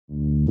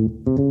Hi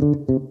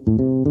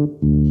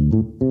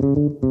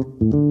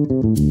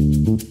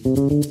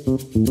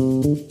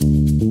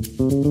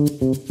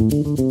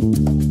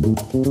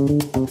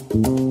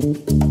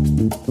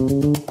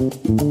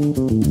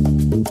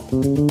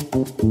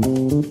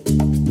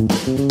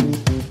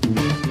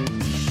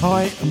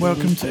and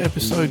welcome to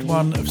episode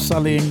 1 of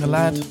Sullying the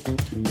Lad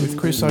with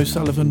Chris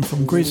O'Sullivan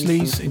from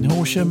Grizzlies in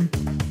Horsham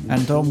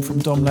and Dom from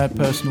Dom Lad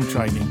Personal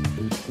Training.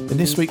 In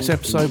this week's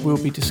episode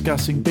we'll be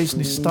discussing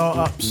business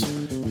startups,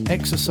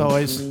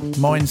 exercise,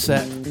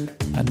 mindset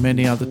and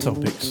many other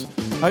topics.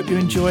 Hope you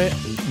enjoy it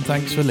and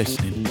thanks for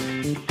listening.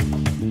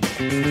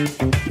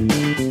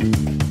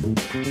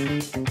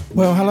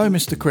 Well, hello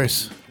Mr.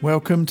 Chris.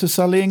 Welcome to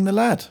Sullying the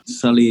Lad.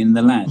 Sullying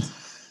the Lad.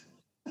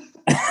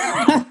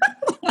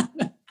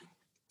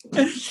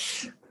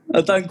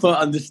 I don't quite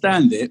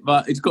understand it,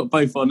 but it's got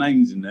both our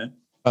names in there.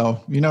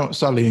 Oh, you know what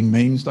sullying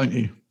means, don't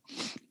you?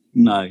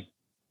 No.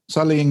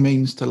 Sullying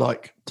means to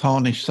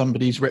tarnish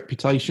somebody's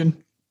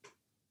reputation.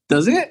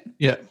 Does it?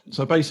 Yeah.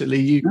 So basically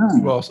you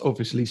are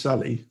obviously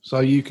Sully, so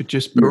you could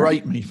just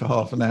berate me for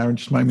half an hour and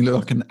just make me look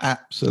like an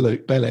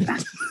absolute bellend.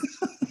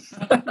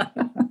 I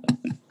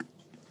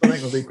think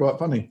it'll be quite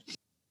funny.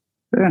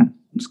 Yeah,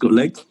 it's got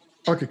legs.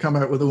 I could come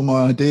out with all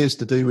my ideas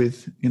to do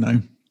with,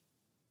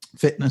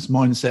 fitness,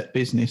 mindset,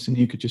 business, and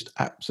you could just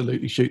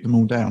absolutely shoot them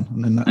all down.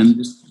 And then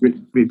just rip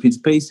it to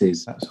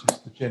pieces. That's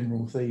just the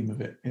general theme of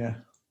it, yeah.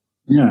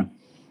 Yeah,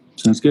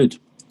 sounds good.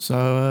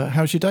 So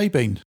how's your day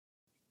been?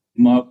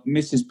 My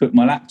missus put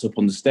my laptop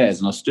on the stairs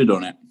and I stood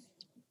on it.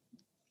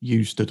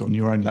 You stood on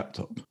your own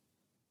laptop?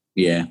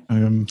 Yeah.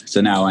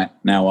 So now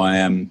I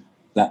am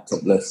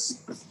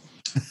laptopless.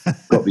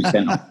 Got to be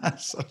sent off.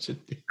 Such a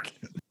dick.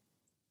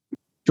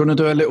 Do you want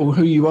to do a little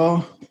who you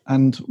are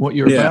and what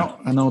you're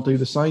about? And I'll do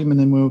the same, and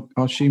then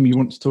I'll assume you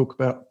want to talk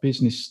about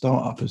business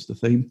startup as the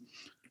theme.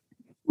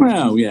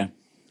 Well, yeah.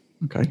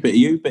 Okay. Bit of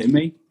you, bit of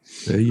me.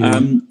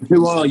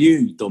 Who are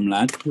you, Dom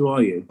Lad? Who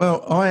are you?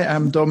 Well, I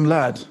am Dom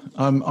Lad.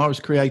 I was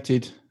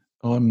created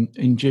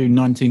in June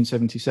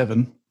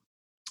 1977,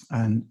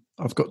 and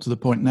I've got to the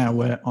point now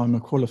where I'm a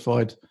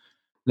qualified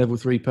level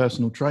 3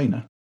 personal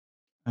trainer,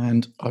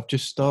 and I've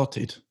just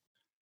started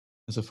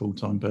as a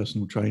full-time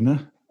personal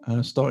trainer.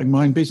 Starting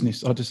my own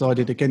business. I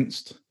decided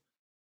against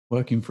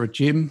working for a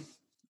gym.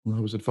 Well,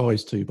 I was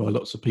advised to by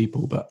lots of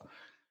people, but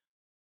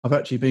I've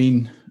actually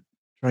been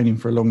training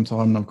for a long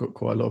time and I've got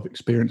quite a lot of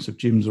experience of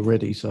gyms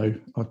already. So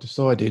I've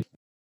decided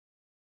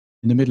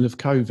in the middle of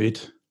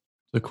COVID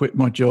to quit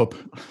my job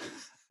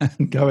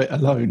and go it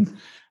alone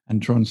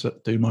and try and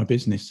do my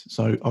business.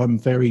 So I'm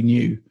very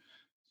new.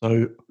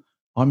 So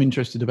I'm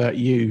interested about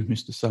you,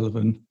 Mr.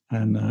 Sullivan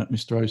and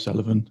Mr.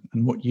 O'Sullivan,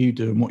 and what you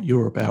do and what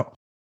you're about.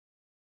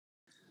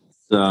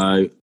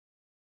 So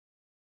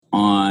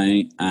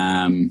I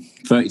am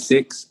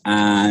 36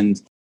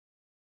 and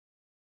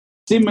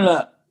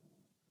similar,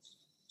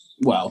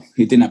 well,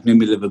 it didn't happen in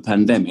the middle of a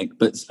pandemic,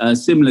 but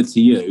similar to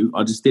you,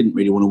 I just didn't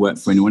really want to work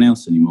for anyone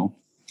else anymore.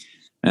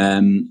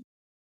 And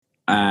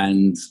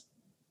I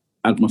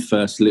had my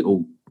first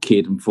little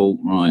kid and thought,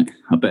 right,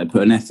 I better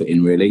put an effort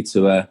in really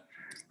to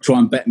try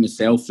and better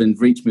myself and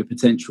reach my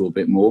potential a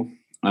bit more.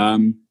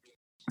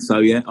 So,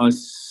 yeah, I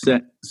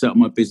set up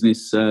my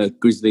business,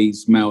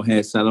 Grizzlies Male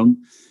Hair Salon.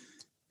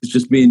 It's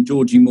just me and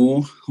Georgie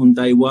Moore on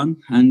day one.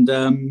 And,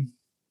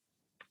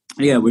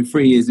 we're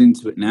 3 years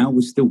into it now.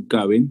 We're still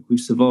going. We've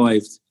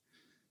survived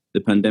the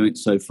pandemic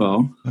so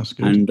far. That's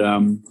good. And,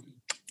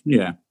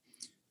 a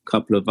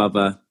couple of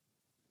other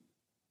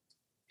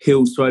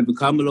hills to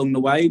overcome along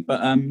the way.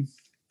 But,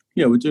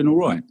 we're doing all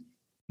right.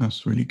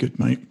 That's really good,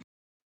 mate.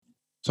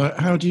 So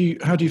how do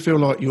you feel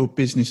like your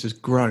business has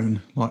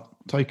grown? Like,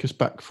 take us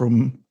back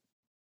from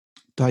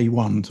day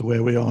one to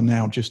where we are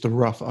now, just a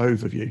rough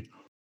overview.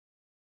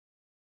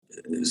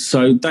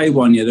 So day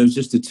one, there was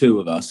just the two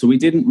of us. So we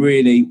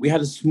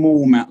had a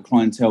small amount of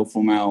clientele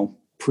from our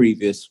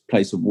previous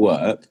place of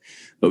work,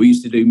 but we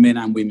used to do men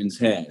and women's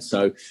hair.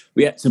 So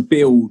we had to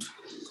build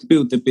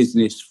the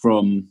business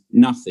from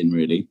nothing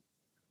really.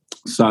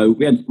 So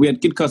we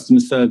had good customer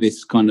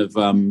service kind of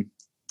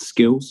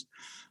skills,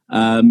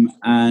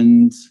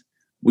 and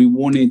we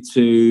wanted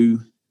to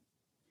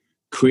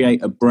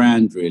create a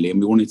brand really, and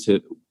we wanted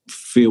to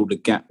fill the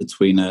gap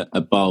between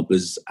a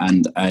barber's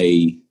and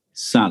a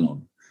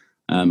salon,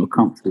 a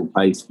comfortable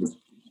place for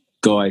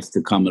guys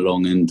to come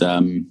along and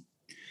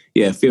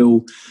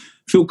feel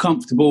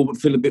comfortable but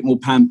feel a bit more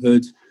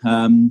pampered.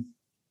 So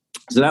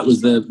that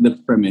was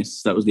the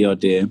premise, that was the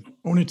idea.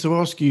 I wanted to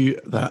ask you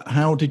that.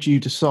 How did you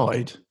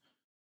decide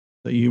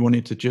that you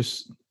wanted to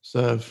just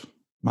serve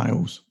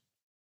males?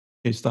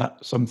 Is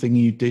that something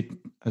you did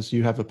as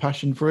you have a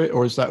passion for it,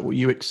 or is that what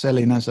you excel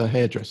in as a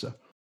hairdresser?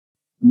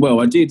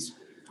 Well, I did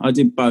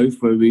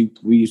both where we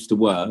used to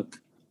work,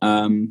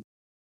 and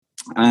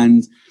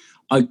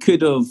I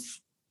could have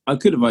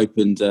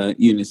opened a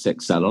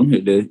unisex salon,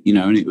 and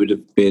it would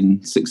have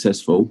been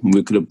successful, and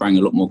we could have brought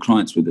a lot more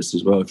clients with us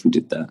as well if we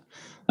did that.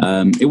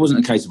 It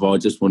wasn't a case of I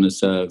just want to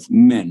serve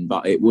men,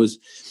 but it was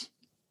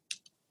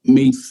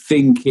me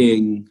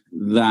thinking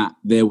that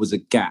there was a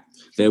gap,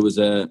 there was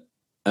a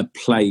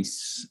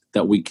place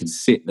that we could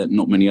sit that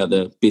not many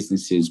other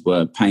businesses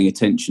were paying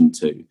attention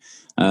to.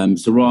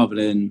 So rather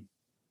than,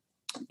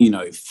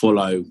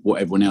 follow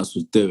what everyone else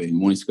was doing,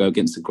 wanted to go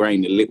against the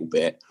grain a little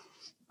bit.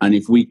 And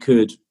if we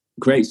could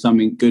create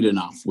something good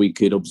enough, we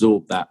could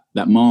absorb that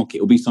market.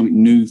 It'll be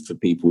something new for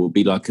people. It'll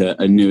be like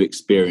a new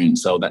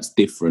experience. Oh, that's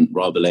different,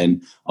 rather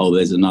than, oh,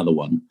 there's another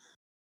one.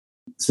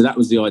 So that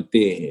was the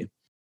idea.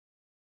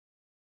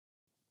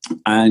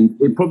 And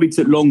it probably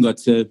took longer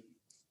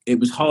it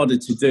was harder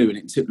to do, and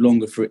it took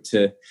longer for it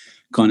to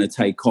kind of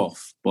take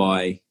off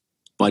by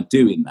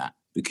doing that,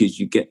 because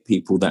you get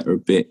people that are a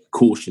bit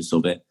cautious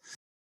of it.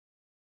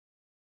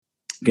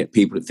 Get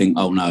people that think,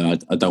 oh no,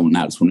 I don't want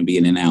that, I just want to be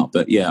in and out.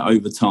 But yeah,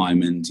 over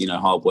time and,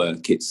 hard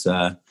work, it's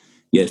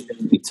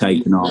definitely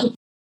taken off.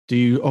 Do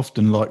you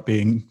often like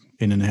being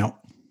in and out?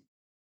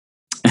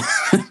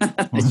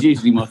 It's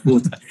usually my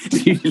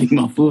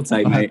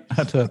forte. Mate.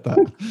 I'd heard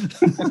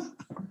that.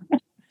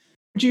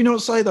 Do you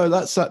not say, though,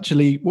 that's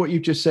actually what you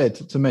just said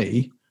to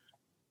me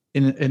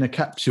in a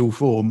capsule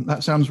form?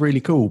 That sounds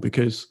really cool,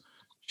 because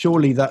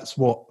surely that's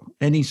what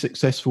any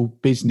successful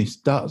business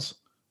does.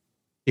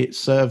 It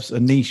serves a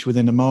niche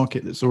within a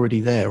market that's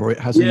already there, or it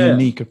has a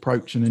unique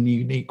approach and a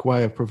unique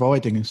way of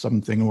providing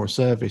something or a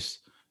service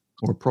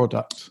or a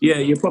product. Yeah,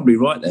 you're probably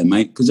right there,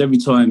 mate, because every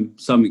time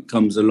something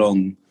comes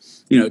along,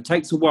 it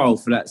takes a while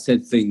for that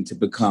said thing to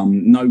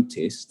become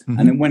noticed. Mm-hmm.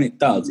 And then when it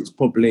does, it's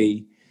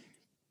probably,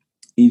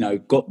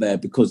 got there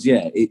because,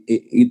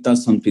 it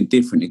does something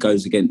different. It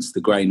goes against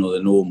the grain or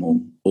the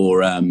normal,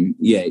 or,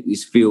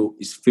 it's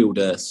filled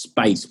a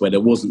space where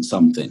there wasn't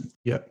something.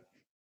 Yeah.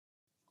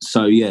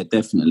 So, yeah,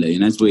 definitely.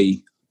 And as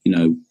we,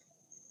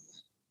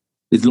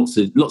 there's lots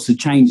of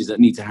changes that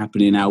need to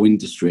happen in our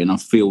industry, and I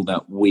feel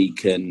that we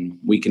can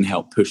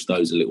help push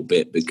those a little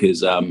bit,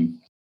 because, over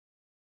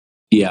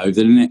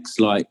the next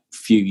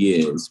few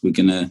years,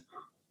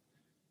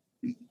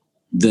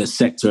 the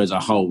sector as a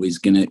whole is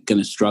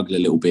gonna struggle a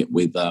little bit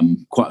with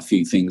quite a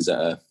few things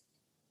that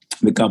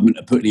the government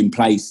are putting in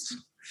place,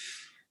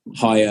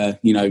 higher,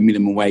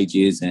 minimum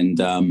wages and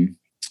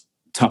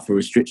tougher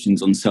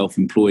restrictions on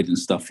self-employed and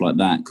stuff like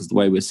that, because the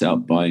way we're set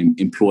up by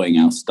employing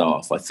our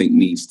staff, I think,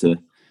 needs to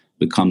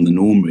become the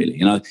norm, really.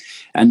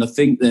 And I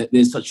think that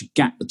there's such a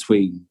gap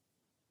between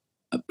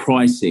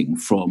pricing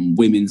from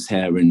women's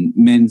hair and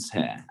men's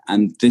hair,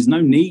 and there's no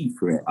need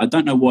for it. I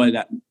don't know why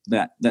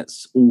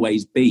that's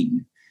always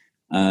been.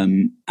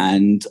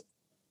 And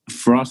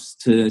for us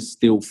to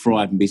still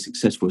thrive and be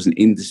successful as an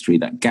industry,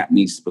 that gap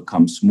needs to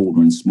become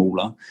smaller and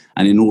smaller.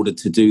 And in order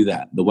to do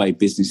that, the way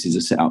businesses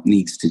are set up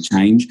needs to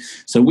change.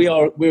 So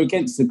we're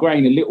against the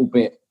grain a little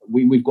bit.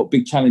 We've got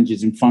big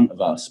challenges in front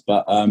of us.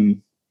 But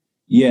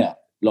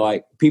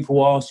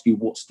people ask you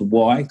what's the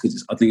why,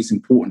 because I think it's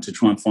important to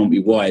try and find the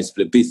whys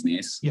for the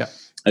business,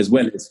 as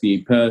well as for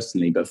you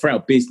personally. But for our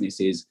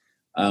businesses,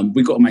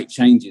 we've got to make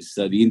changes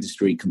so the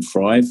industry can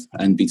thrive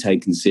and be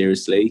taken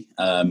seriously.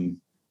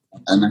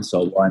 And that's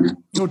our why now.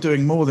 You're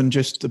doing more than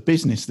just a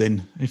business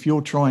then. If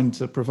you're trying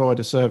to provide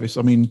a service,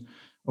 I mean,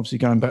 obviously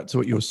going back to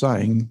what you're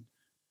saying,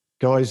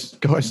 guys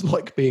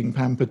like being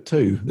pampered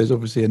too. There's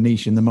obviously a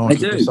niche in the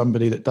market for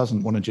somebody that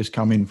doesn't want to just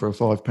come in for a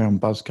 £5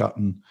 buzz cut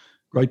and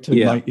grade 2,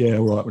 mate. Yeah,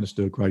 all right, we'll just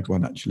do a grade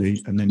 1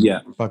 actually, and then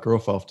bugger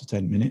off after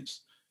 10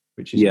 minutes,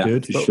 which is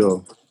good. For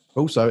sure.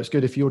 Also, it's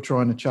good if you're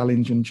trying to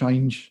challenge and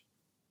change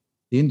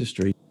the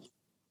industry.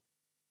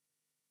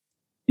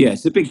 Yeah,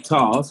 it's a big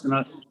task,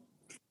 and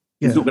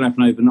it's not going to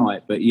happen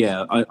overnight. But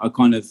I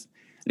kind of,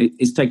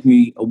 it's taken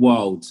me a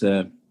while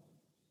to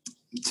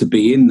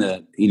be in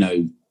the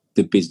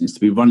the business, to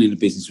be running a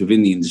business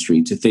within the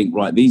industry, to think,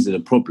 right, these are the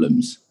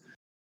problems,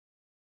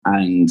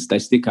 and they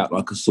stick out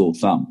like a sore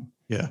thumb.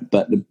 Yeah.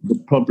 But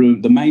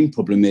the main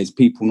problem is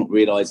people not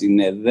realising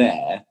they're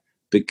there,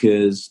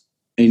 because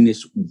in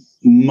this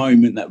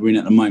moment that we're in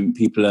at the moment,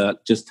 people are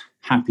just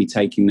happy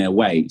taking their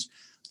wage.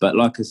 But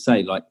like I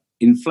say,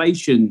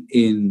 inflation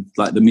in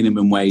the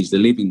minimum wage, the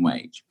living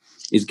wage,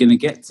 is going to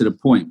get to the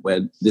point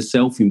where the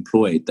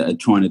self-employed that are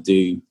trying to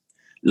do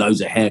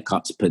loads of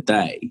haircuts per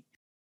day,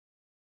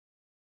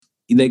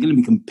 they're going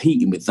to be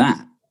competing with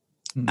that.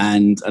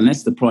 And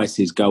unless the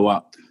prices go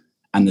up,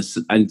 and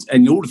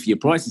in order for your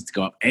prices to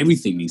go up,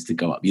 everything needs to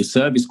go up. Your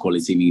service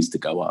quality needs to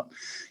go up.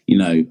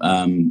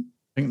 I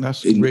think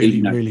that's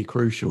really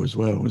crucial as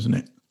well, isn't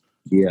it?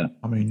 Yeah.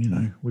 I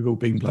mean, we've all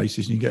been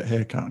places and you get a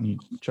haircut and you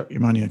chuck your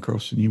money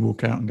across and you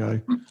walk out and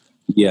go,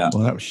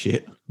 well, that was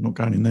shit. I'm not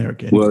going in there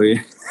again. Well,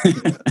 yeah.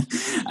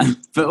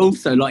 But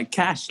also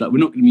cash, we're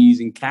not going to be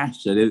using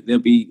cash. So there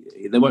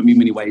won't be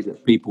many ways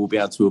that people will be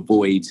able to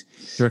avoid. Do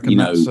you reckon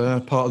that's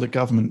part of the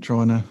government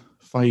trying to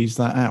phase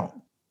that out?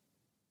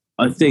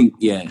 I think,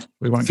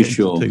 we won't get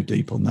too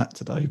deep on that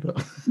today,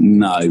 but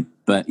no,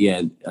 but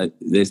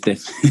there's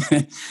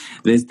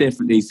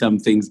definitely some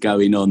things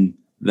going on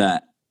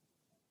that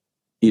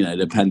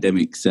the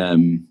pandemic's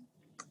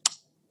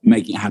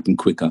making it happen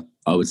quicker,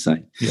 I would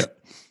say. Yeah.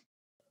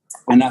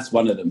 And that's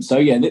one of them. So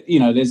yeah,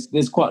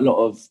 there's quite a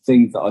lot of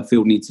things that I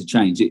feel need to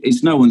change.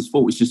 It's no one's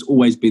fault. It's just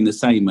always been the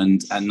same,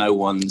 and no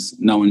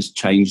one's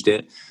changed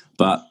it.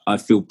 But I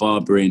feel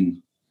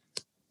barbering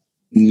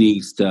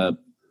needs to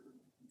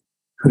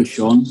push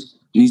on.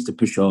 Needs to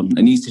push on,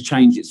 and needs to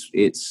change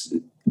its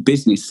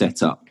business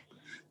setup,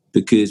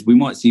 because we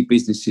might see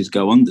businesses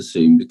go under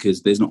soon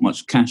because there's not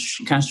much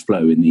cash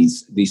flow in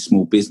these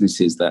small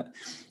businesses that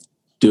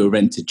do a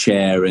rent a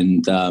chair,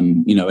 and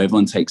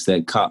everyone takes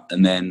their cut,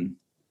 and then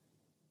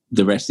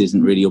the rest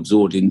isn't really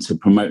absorbed into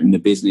promoting the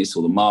business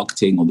or the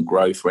marketing or the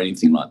growth or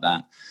anything like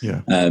that.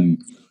 Yeah.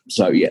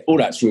 So yeah, all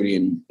that's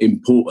really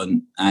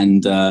important,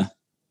 and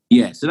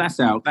so that's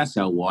our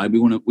why. We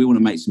want to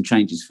make some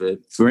changes for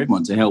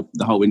everyone to help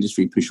the whole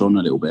industry push on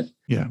a little bit.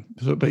 Yeah,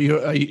 but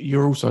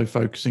you're also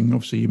focusing.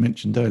 Obviously, you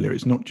mentioned earlier,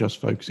 it's not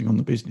just focusing on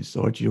the business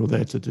side. You're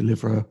there to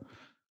deliver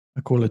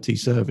a quality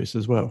service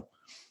as well,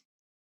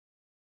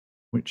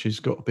 which has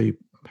got to be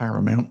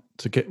paramount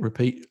to get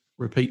repeat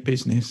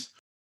business.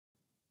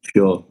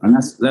 Sure, and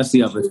that's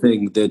the other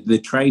thing, the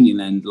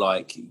training and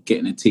like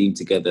getting a team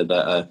together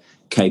that are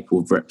capable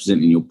of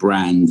representing your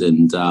brand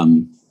and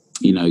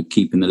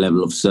keeping the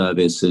level of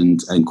service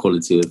and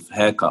quality of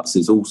haircuts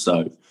is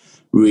also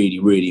really,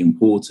 really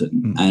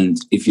important. And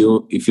if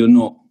you're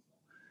not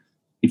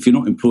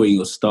employing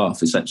your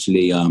staff, it's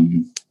actually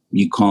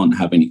you can't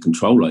have any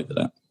control over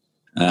that.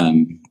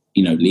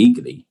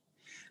 Legally,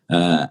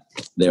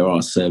 there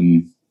are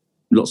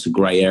lots of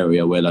grey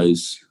area where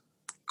those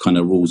kind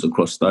of rules are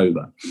crossed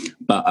over.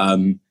 But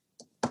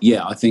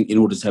I think in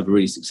order to have a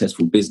really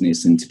successful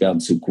business and to be able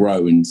to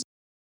grow and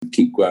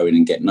keep growing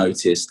and get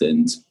noticed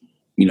and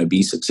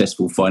be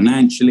successful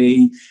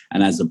financially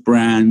and as a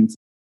brand,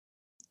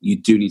 you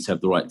do need to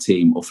have the right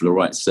team, offer the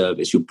right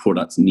service. Your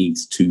product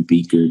needs to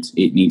be good.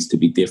 It needs to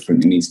be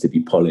different. It needs to be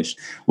polished.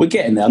 We're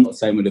getting there. I'm not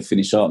saying we're the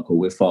finished article.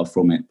 We're far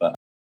from it, but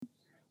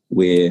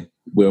we're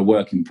a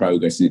work in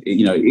progress. And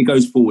it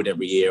goes forward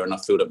every year, and I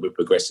feel that we're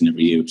progressing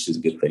every year, which is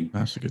a good thing.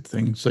 That's a good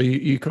thing. So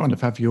you kind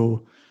of have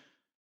your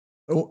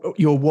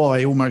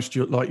why, almost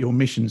your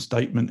mission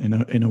statement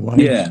in a way.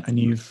 Yeah. And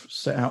you've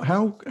set out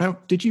how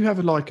did you have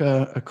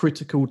a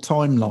critical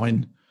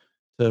timeline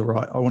to,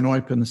 right, I want to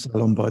open the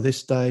salon by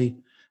this day,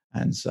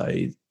 and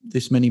say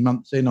this many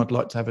months in I'd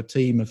like to have a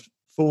team of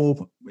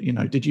 4?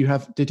 Did you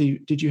have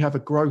a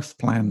growth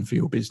plan for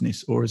your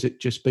business, or has it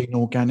just been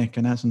organic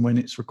and as and when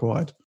it's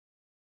required?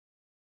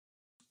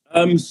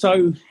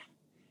 So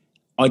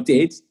I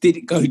did. Did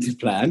it go to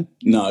plan?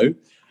 No.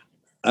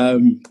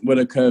 When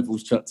a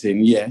curveball's chucked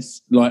in,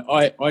 yes. Like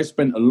I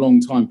spent a long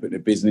time putting a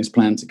business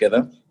plan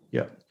together.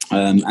 Yeah.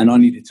 And I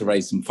needed to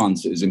raise some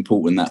funds. So it was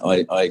important that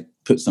I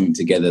put something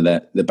together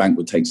that the bank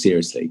would take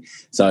seriously.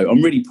 So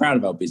I'm really proud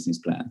of our business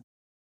plan.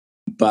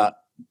 But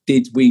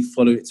did we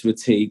follow it to a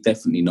T?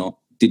 Definitely not.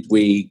 Did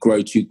we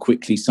grow too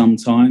quickly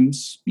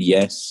sometimes?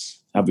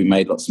 Yes. Have we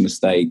made lots of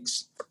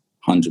mistakes?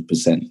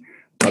 100%.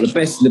 But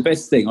the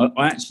best thing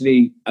I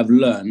actually have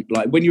learned,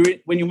 like when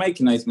you're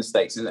making those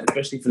mistakes, and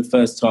especially for the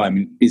first time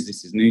and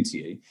business is new to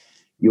you,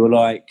 you're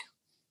a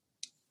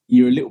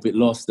little bit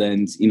lost,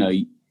 and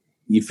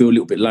you feel a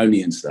little bit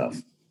lonely and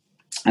stuff.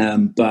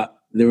 But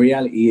the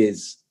reality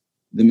is,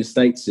 the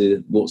mistakes are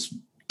what's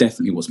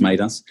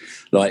made us.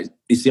 Like,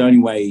 it's the only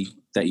way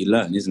that you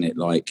learn, isn't it?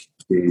 Like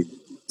to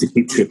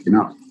keep tripping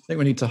up. I think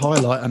we need to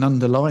highlight and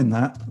underline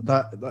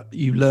that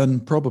you learn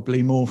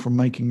probably more from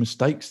making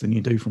mistakes than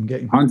you do from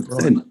getting 100%.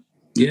 Right.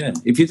 Yeah,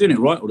 if you're doing it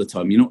right all the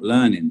time, you're not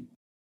learning.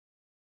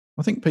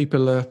 I think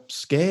people are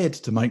scared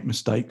to make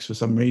mistakes for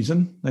some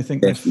reason. They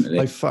think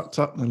they've fucked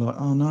up. And they're like,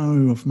 oh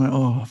no,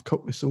 I've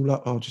cocked this all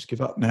up. I'll just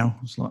give up now.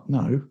 It's like,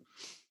 no.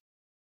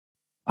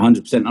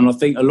 100%. And I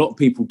think a lot of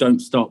people don't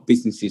start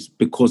businesses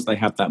because they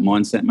have that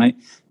mindset, mate.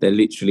 They're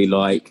literally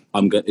like,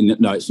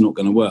 no, it's not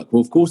going to work.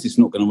 Well, of course it's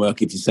not going to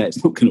work if you say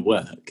it's not going to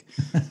work.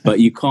 But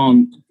you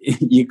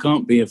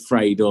can't be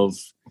afraid of,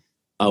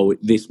 oh,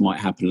 this might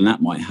happen and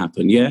that might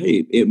happen. Yeah,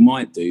 it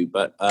might do.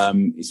 But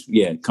it's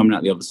coming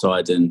out the other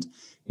side and,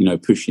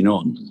 pushing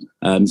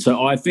on.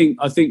 So I think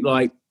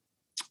like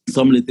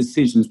some of the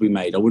decisions we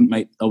made, I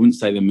wouldn't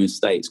say they're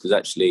mistakes, because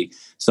actually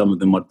some of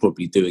them I'd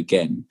probably do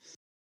again.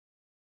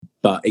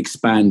 But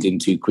expanding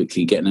too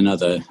quickly, getting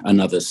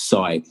another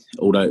site,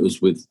 although it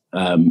was with,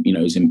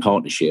 it was in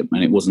partnership,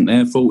 and it wasn't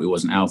their fault, it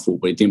wasn't our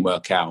fault, but it didn't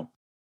work out.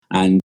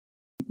 And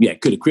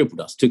it could have crippled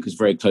us, took us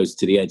very close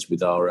to the edge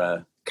with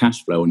our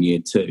cash flow on year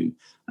 2.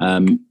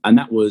 And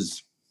that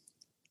was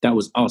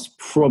us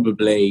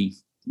probably,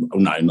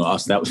 no, not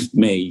us, that was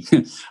me,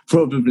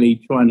 probably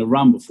trying to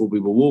run before we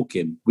were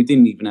walking. We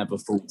didn't even have a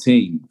full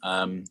team.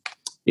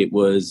 It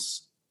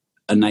was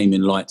a name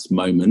in lights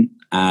moment,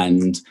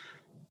 and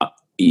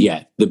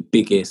the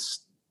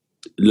biggest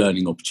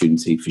learning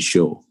opportunity for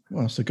sure.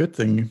 Well, it's a good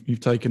thing you've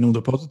taken all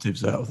the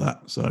positives out of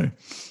that. So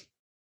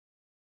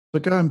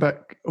going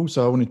back,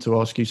 also I wanted to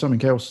ask you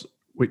something else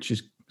which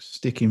is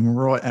sticking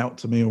right out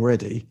to me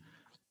already,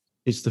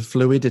 is the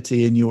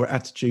fluidity in your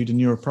attitude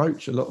and your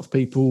approach. A lot of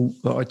people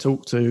that I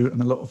talk to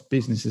and a lot of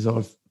businesses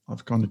I've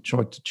I've kind of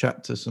tried to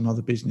chat to some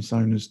other business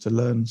owners to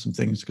learn some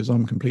things, because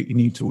I'm completely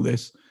new to all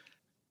this,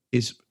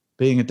 is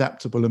being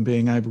adaptable and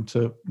being able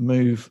to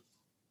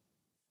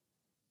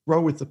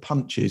roll with the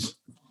punches.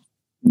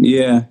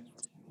 Yeah.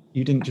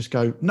 You didn't just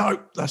go, no,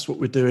 that's what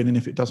we're doing. And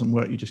if it doesn't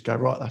work, you just go,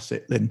 right, that's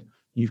it. Then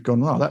you've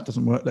gone, right, that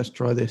doesn't work. Let's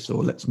try this,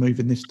 or let's move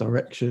in this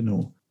direction.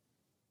 Or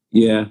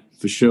Yeah,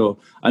 for sure.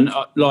 And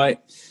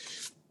like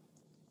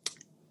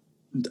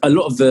a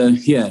lot of the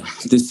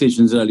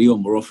decisions early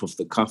on were off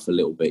the cuff a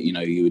little bit. You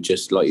know, you were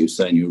just like you were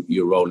saying,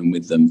 you're rolling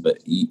with them. But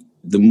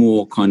the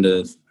more kind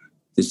of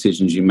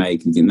decisions you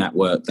make and think that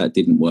worked, that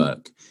didn't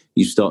work,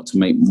 you start to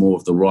make more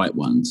of the right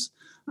ones.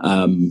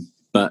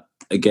 But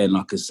again,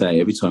 like I say,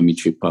 every time you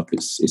trip up,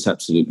 it's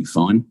absolutely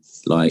fine.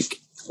 Like,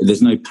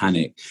 there's no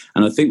panic.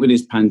 And I think with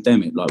this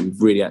pandemic, like,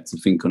 we've really had to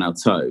think on our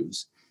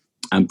toes,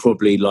 and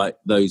probably like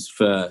those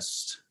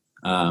first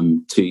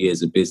 2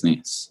 years of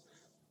business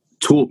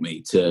taught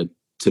me to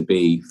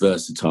be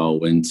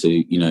versatile and to,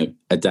 you know,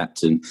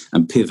 adapt and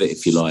pivot,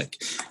 if you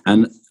like.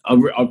 And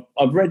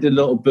I've read a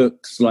lot of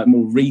books, like,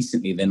 more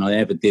recently than I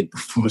ever did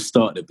before I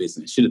started a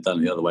business. Should have done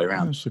it the other way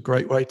around. It's a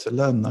great way to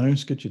learn, though.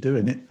 It's good you're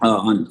doing it.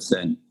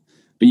 100%.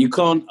 But you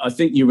can't, I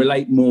think you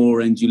relate more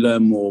and you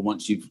learn more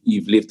once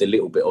you've lived a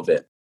little bit of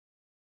it.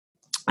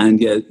 And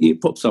yeah,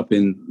 it pops up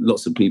in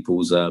lots of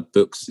people's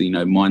books, you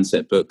know,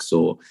 mindset books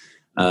or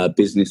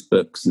business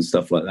books and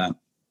stuff like that,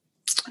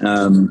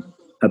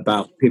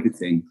 about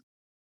pivoting.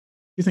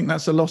 You think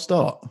that's a lost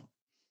art?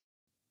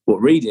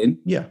 What, reading?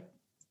 Yeah.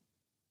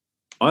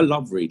 I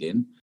love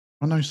reading.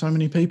 I know so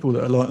many people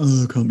that are like,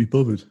 oh, I can't be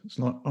bothered. It's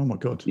like, oh my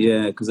God.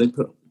 Yeah, because they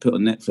put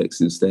on Netflix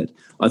instead.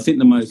 I think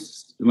the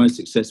most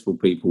successful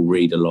people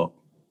read a lot.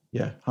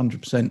 Yeah,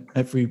 100%.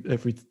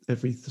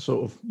 Every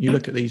sort of, you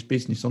look at these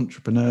business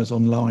entrepreneurs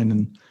online,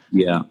 and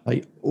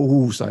they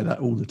all say that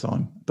all the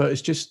time. But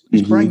it's just,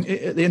 it's brain.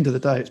 At the end of the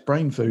day, it's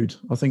brain food.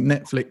 I think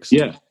Netflix,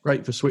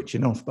 great for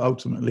switching off, but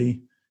ultimately, if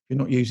you're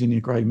not using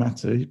your grey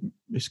matter,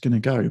 it's going to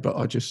go. But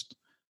I just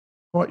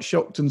quite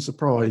shocked and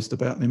surprised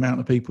about the amount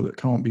of people that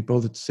can't be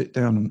bothered to sit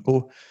down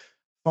or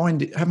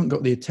find it, haven't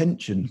got the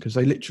attention, because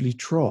they literally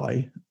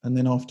try, and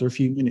then after a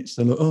few minutes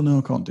they're like, oh no,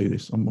 I can't do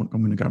this. I'm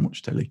going to go and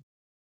watch telly.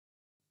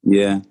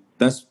 Yeah,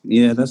 that's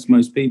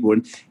most people,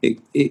 and it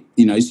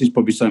you know, this is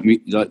probably something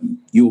like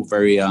you're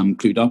very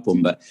clued up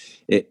on, but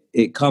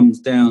it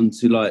comes down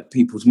to like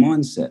people's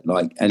mindset,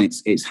 like, and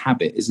it's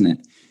habit, isn't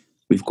it?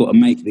 We've got to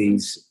make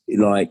these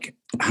like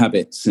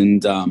habits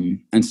and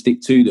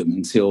stick to them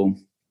until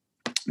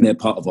they're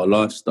part of our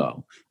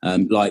lifestyle.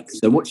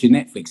 So watching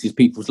Netflix is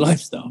people's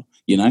lifestyle,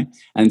 you know,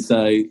 and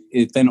so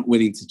if they're not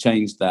willing to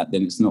change that,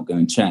 then it's not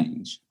going to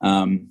change.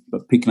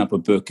 But picking up a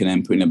book and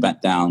then putting it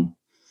back down,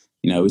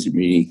 you know, isn't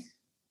really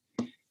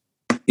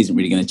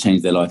going to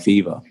change their life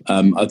either.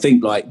 I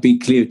think, like, be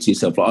clear to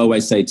yourself. Like I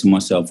always say to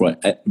myself, right,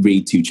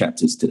 read 2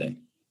 chapters today.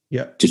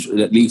 Yeah, just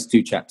at least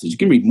 2 chapters. You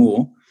can read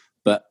more,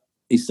 but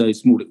it's those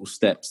small little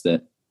steps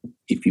that,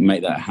 if you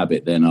make that a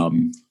habit, then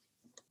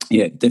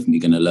definitely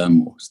going to learn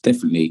more. It's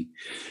definitely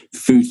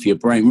food for your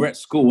brain. We're at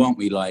school, aren't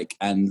we? Like,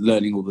 and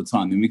learning all the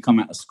time. Then we come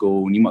out of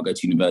school, and you might go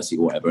to university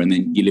or whatever, and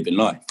then you live in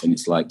life, and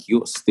it's like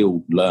you'll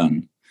still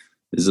learn.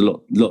 There's a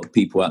lot of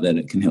people out there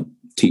that can help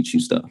teach you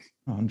stuff.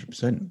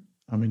 100%.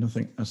 I mean, I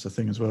think that's the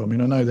thing as well. I mean,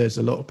 I know there's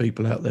a lot of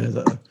people out there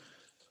that are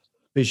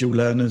visual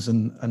learners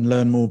and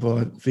learn more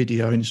by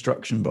video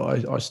instruction,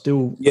 but I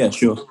still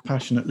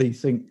passionately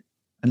think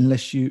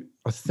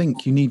I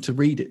think you need to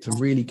read it to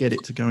really get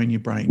it to go in your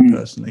brain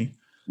personally.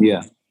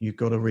 Yeah. You've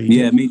got to read it.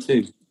 Yeah, me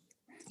too.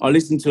 I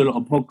listen to a lot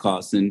of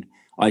podcasts and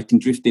I can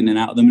drift in and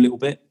out of them a little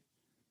bit.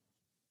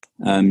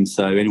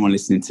 So anyone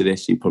listening to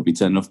this, you probably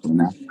turn off them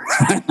now.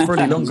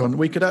 Pretty long gone.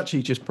 We could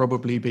actually just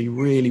probably be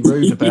really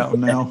rude about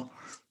them now.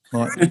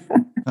 Like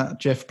that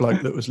Jeff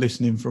bloke that was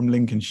listening from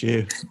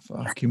Lincolnshire.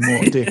 Fucking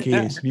what a dick he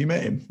is. Have you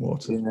met him?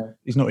 What? Yeah.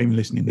 He's not even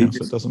listening now,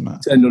 so it doesn't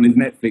matter. Turned on his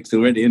Netflix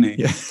already, isn't he?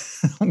 Yeah.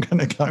 I'm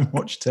going to go and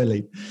watch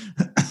telly.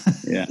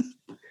 Yeah.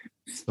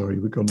 Sorry,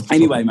 we've gone off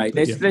anyway, mate,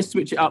 let's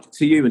switch it up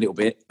to you a little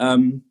bit.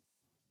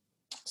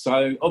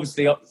 So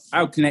obviously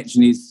our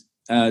connection is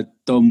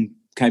Dom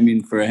came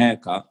in for a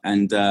haircut,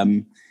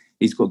 and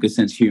he's got a good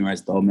sense of humour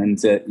as Dom, and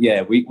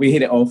we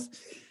hit it off.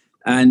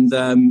 And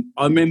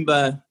I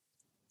remember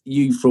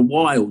you for a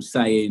while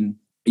saying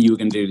you were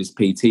going to do this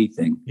PT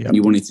thing. Yep.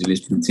 You wanted to do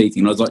this PT thing.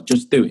 And I was like,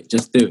 just do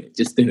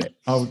it.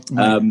 Oh,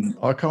 mate,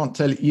 I can't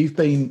tell you.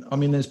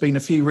 There's been a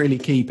few really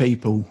key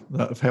people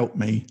that have helped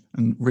me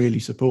and really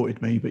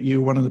supported me, but you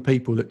were one of the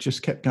people that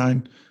just kept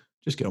going,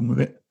 just get on with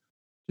it.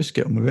 Just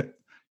get on with it.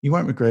 You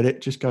won't regret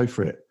it. Just go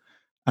for it.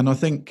 And I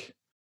think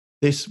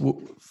this,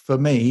 for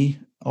me,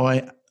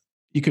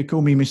 you could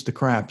call me Mr.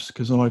 Krabs,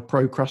 because I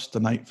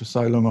procrastinate for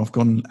so long. I've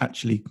gone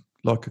actually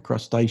like a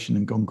crustacean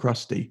and gone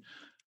crusty.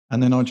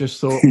 And then I just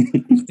thought,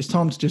 it's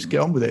time to just get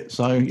on with it.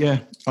 So, yeah,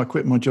 I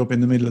quit my job in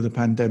the middle of the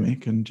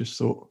pandemic and just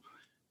thought,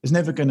 there's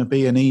never going to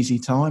be an easy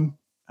time.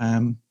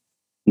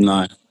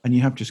 No. And you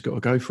have just got to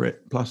go for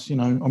it. Plus, you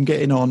know, I'm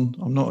getting on.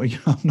 I'm not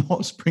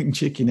a spring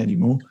chicken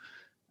anymore.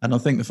 And I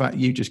think the fact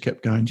you just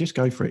kept going, just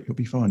go for it, you'll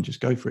be fine.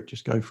 Just go for it,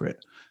 just go for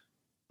it.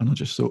 And I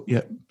just thought,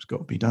 yeah, it's got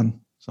to be done.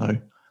 So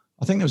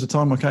I think there was a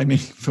time I came in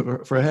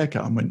for a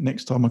haircut and went,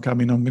 next time I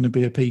come in, I'm going to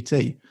be a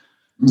PT.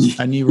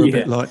 And you were a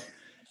bit like,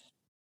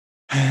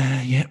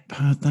 yep,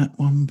 heard that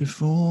one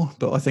before.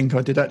 But I think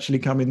I did actually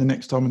come in the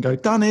next time and go,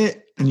 done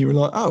it. And you were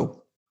like,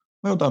 oh,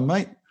 well done,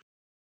 mate.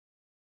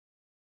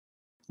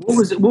 What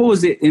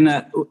was it in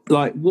that,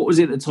 like, what was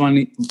it that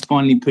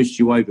finally pushed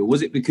you over?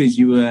 Was it because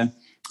you were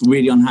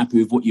really unhappy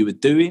with what you were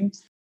doing?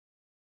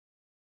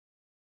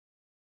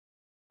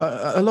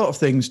 A lot of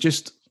things,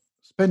 just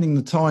spending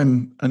the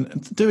time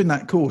and doing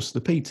that course, the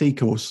PT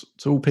course,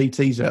 to all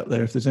PTs out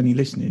there, if there's any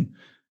listening,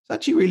 it's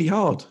actually really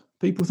hard.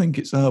 People think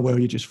it's, well,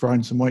 you're just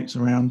throwing some weights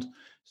around.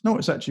 It's not,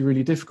 it's actually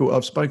really difficult.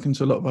 I've spoken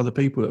to a lot of other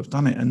people that have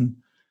done it, and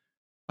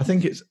I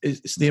think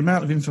it's the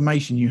amount of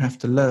information you have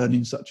to learn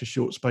in such a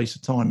short space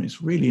of time.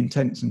 It's really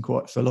intense and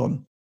quite full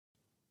on.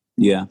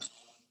 Yeah.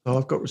 So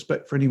I've got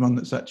respect for anyone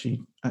that's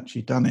actually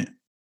done it.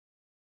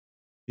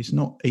 It's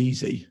not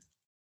easy.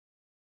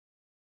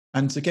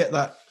 And to get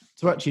that,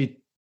 to actually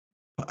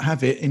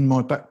have it in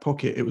my back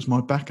pocket, it was my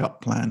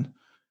backup plan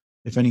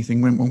if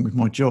anything went wrong with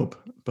my job.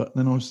 But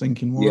then I was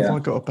thinking, well, if I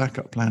got a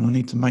backup plan, I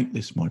need to make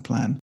this my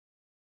plan.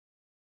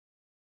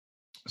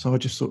 So I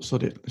just thought,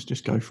 sod it, let's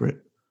just go for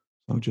it.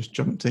 So I just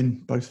jumped in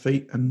both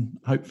feet and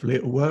hopefully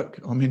it'll work.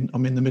 I'm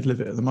in the middle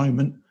of it at the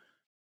moment.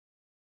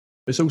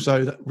 It's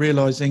also that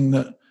realising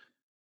that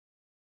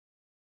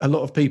a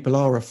lot of people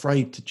are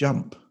afraid to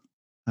jump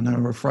and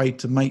are afraid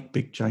to make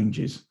big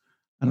changes.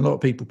 And a lot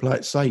of people play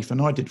it safe,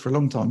 and I did for a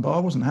long time, but I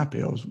wasn't happy.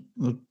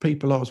 The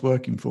people I was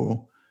working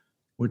for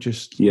were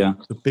just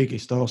the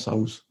biggest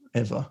arseholes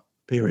ever,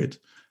 period.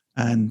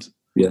 And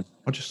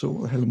I just thought,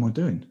 what the hell am I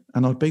doing?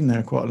 And I'd been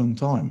there quite a long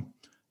time.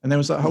 And there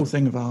was that whole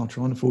thing of,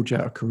 trying to forge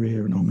out a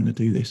career, and I'm going to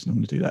do this and I'm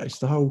going to do that. It's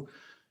the whole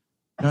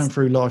going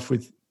through life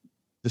with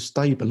the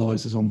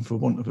stabilizers on, for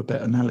want of a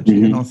better analogy.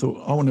 Mm-hmm. And I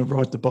thought, I want to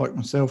ride the bike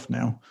myself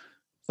now.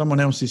 Someone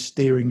else is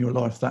steering your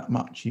life that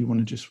much. You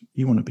want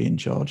to be in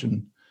charge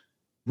and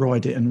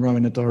ride it and row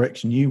in a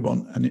direction you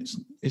want. And it's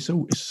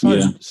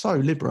so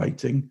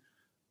liberating.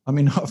 I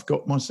mean, I've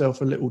got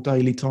myself a little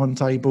daily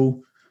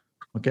timetable.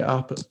 I get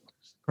up,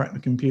 crack the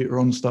computer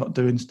on, start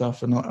doing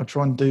stuff, and I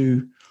try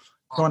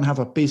and have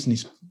a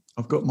business.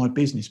 I've got my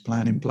business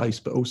plan in place,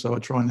 but also I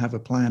try and have a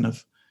plan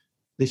of,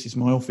 this is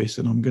my office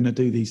and I'm going to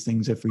do these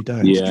things every day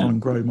and try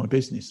and grow my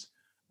business.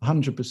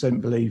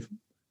 100% believe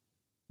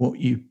what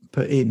you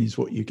put in is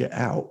what you get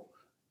out.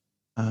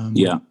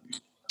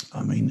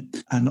 I mean,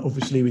 and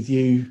obviously with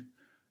you,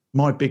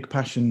 my big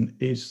passion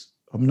is,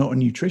 I'm not a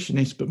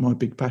nutritionist, but my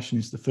big passion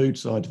is the food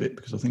side of it,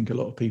 because I think a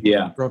lot of people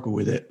struggle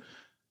with it.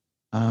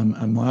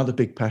 And my other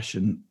big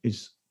passion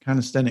is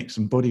calisthenics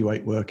and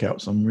bodyweight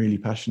workouts. I'm really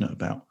passionate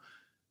about.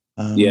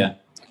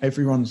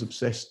 Everyone's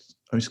obsessed.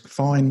 It's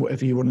fine,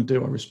 whatever you want to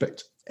do. I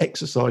respect.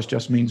 Exercise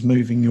just means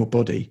moving your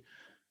body,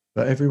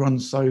 but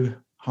everyone's so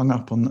hung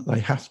up on that they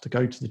have to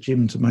go to the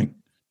gym to make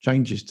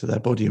changes to their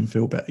body and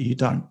feel better. You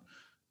don't.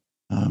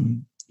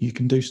 You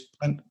can do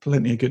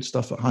plenty of good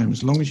stuff at home.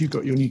 As long as you've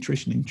got your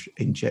nutrition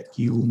in check,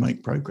 you will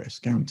make progress,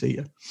 guarantee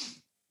you.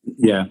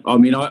 Yeah, I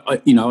mean,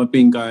 I've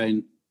been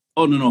going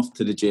on and off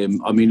to the gym.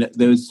 I mean,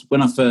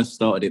 when I first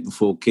started it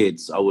before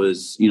kids, I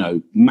was,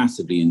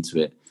 massively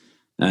into it.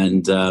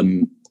 And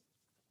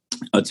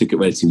I took it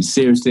relatively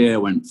seriously. I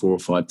went 4 or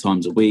 5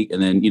 times a week, and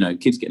then,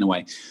 kids getting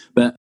away.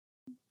 But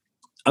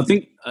I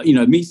think,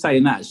 me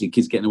saying that, actually,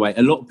 kids getting away,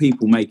 a lot of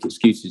people make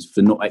excuses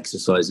for not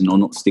exercising or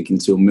not sticking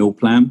to a meal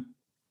plan.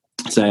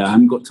 Say, I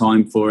haven't got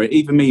time for it.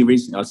 Even me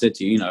recently, I said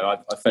to you, I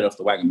fell off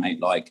the wagon,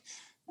 mate. Like,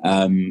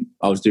 I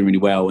was doing really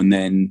well, and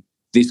then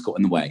this got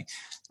in the way.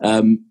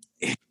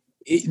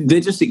 They're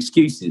just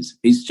excuses.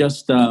 It's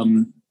just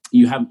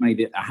you haven't made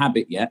it a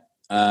habit yet,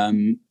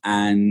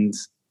 and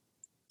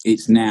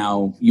it's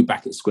now you're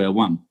back at square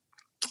one.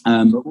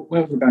 But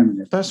where are we going with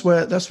this?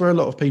 That's where a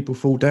lot of people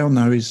fall down,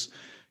 though, is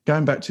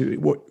going back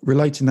to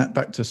relating that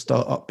back to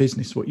start-up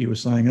business, what you were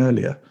saying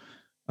earlier.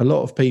 A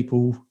lot of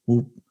people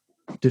will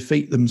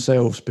defeat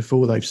themselves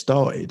before they've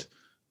started.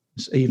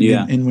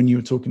 Even in when you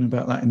were talking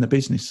about that in the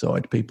business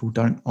side, people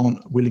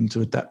aren't willing to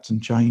adapt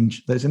and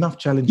change. There's enough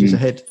challenges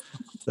ahead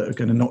that are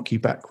going to knock you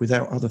back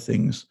without other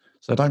things.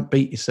 So don't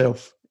beat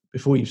yourself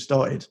before you've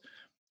started.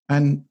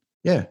 And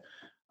at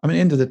the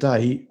end of the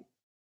day,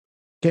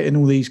 getting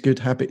all these good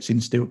habits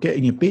instilled,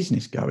 getting your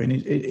business going,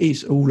 it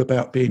is all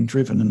about being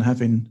driven and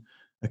having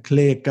a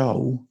clear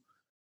goal,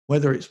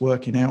 whether it's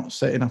working out,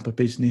 setting up a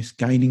business,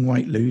 gaining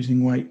weight,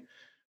 losing weight,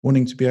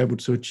 wanting to be able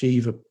to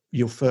achieve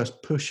your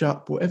first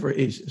push-up, whatever it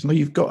is. So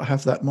you've got to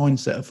have that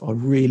mindset of, I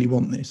really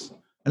want this.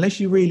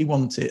 Unless you really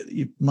want it,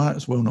 you might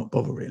as well not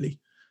bother, really.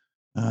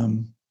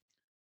 And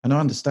I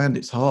understand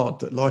it's hard,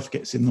 that life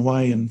gets in the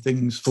way and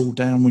things fall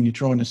down when you're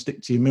trying to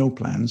stick to your meal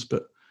plans.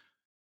 But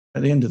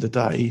at the end of the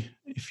day,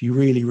 if you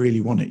really,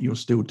 really want it, you'll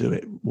still do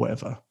it,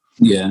 whatever.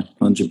 Yeah,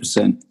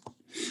 100%.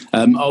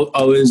 When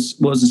I was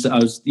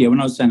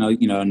saying,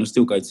 and I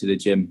still go to the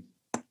gym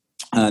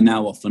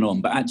now off and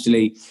on, but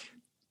actually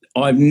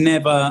I've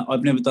never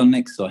done an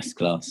exercise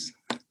class.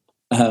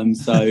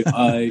 So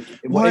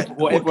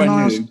whatever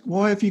I knew.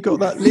 Why have you got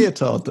that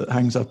leotard that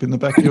hangs up in the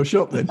back of your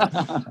shop then?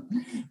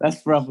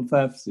 That's for other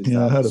purposes.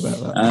 Yeah, I heard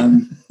about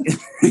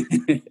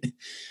that.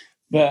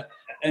 But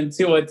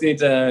until I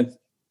did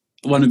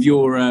one of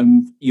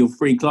your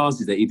free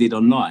classes that you did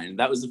online,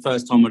 that was the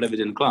first time I'd ever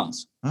done a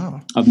class. Oh.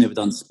 I've never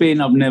done spin.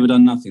 I've never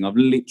done nothing. I've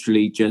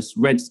literally just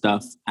read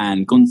stuff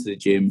and gone to the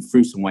gym,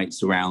 threw some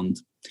weights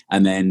around,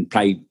 and then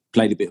played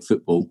a bit of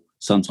football,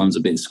 sometimes a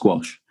bit of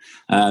squash.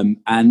 And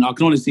I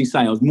can honestly say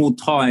I was more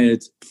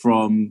tired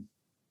from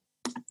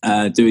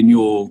doing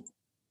your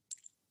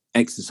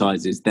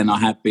exercises than I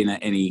have been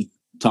at any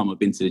time I've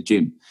been to the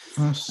gym.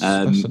 That's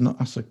a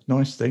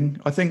nice thing.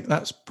 I think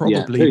that's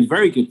probably a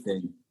very good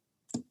thing.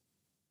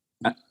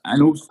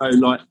 And also,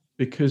 like,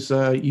 because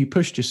you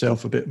pushed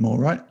yourself a bit more,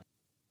 right?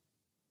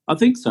 I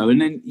think so.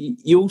 And then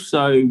you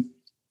also,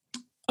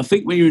 I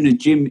think when you're in a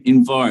gym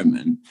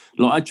environment,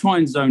 like, I try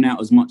and zone out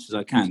as much as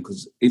I can,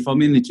 because if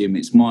I'm in the gym,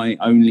 it's my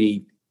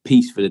only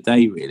piece for the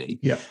day, really.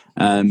 Yeah.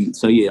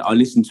 So yeah, I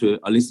listen to a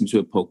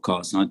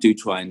podcast, and I do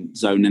try and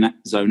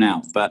zone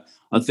out. But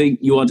I think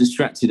you are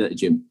distracted at the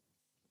gym,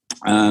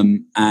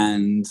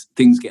 and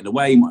things get in the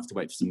way. You might have to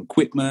wait for some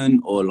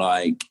equipment, or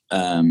like,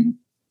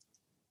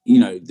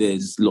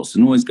 there's lots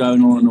of noise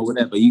going on, or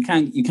whatever. You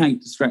can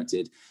get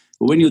distracted.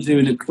 But when you're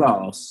doing a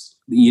class,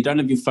 you don't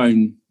have your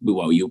phone.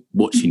 Well, you're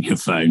watching your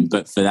phone,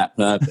 but for that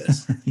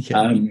purpose.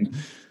 Yeah.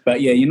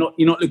 But yeah, you're not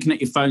looking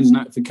at your phone's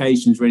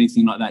notifications or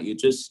anything like that.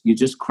 You're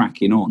just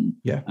cracking on.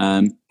 Yeah.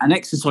 And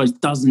exercise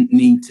doesn't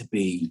need to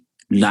be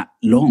that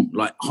long.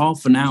 Like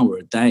half an hour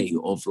a day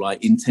of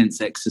like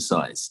intense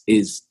exercise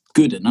is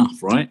good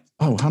enough, right?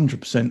 Oh,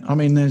 100%. I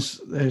mean,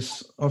 there's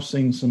I've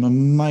seen some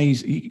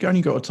amazing. You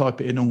only got to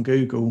type it in on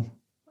Google.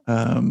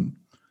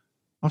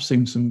 I've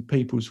seen some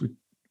people's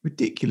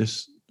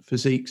ridiculous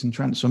physiques and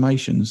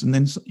transformations, and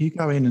then you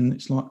go in and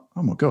it's like,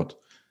 oh my God,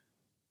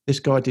 this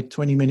guy did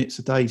 20 minutes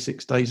a day,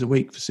 6 days a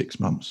week for 6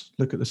 months.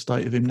 Look at the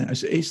state of him now.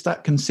 It's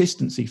that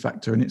consistency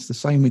factor, and it's the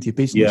same with your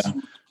business. Yeah.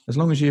 As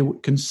long as you're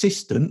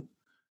consistent,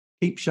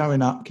 keep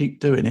showing up, keep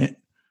doing it,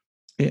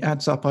 it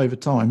adds up over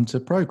time to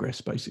progress,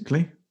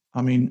 basically.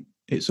 I mean,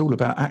 it's all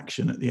about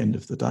action at the end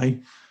of the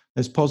day.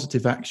 There's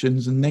positive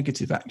actions and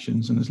negative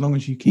actions, and as long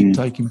as you keep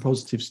taking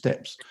positive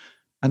steps,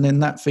 and then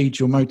that feeds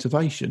your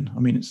motivation. I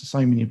mean, it's the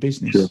same in your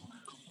business. Sure.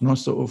 And I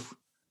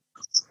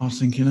was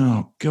thinking,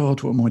 oh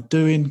God, what am I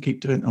doing? Keep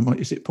doing. I'm like,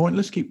 is it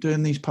pointless? Keep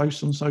doing these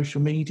posts on social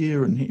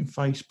media and hitting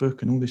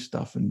Facebook and all this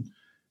stuff, and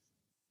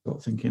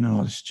got thinking,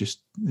 oh,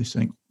 this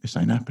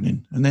ain't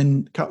happening. And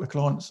then a couple of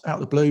clients out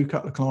of the blue,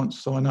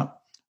 sign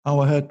up. Oh,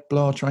 I heard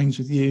Blah trains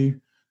with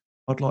you.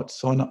 I'd like to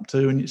sign up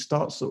too. And it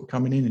starts sort of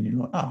coming in, and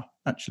you're like,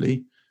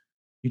 actually,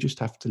 you just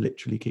have to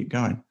literally keep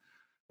going.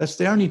 That's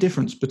the only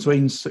difference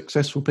between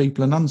successful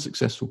people and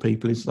unsuccessful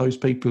people, is those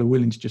people are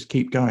willing to just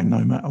keep going no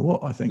matter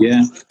what, I think.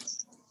 Yeah.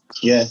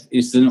 Yeah,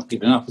 it's not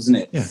giving up, isn't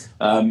it? Yeah.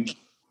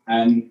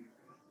 And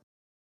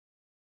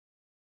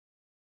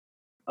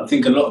I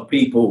think a lot of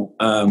people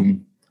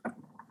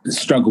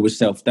struggle with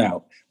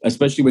self-doubt,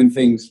 especially when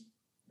things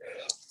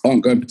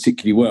aren't going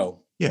particularly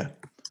well. Yeah.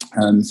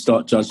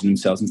 Start judging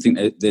themselves and think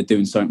they're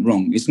doing something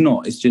wrong. It's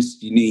not. It's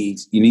just you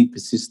need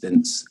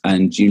persistence,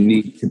 and you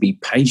need to be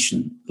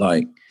patient.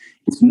 Like,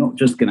 it's not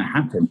just going to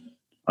happen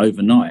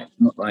overnight.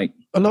 Not like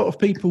a lot of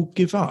people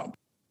give up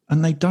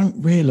and they don't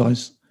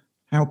realise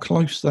how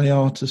close they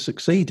are to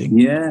succeeding.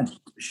 Yeah,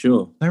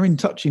 sure. They're in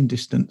touching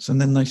distance, and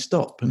then they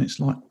stop, and it's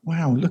like,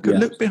 wow, look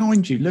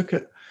behind you. Look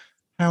at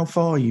how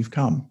far you've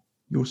come.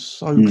 You're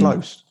so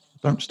close.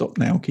 Don't stop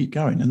now. Keep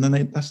going. And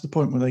then that's the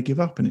point where they give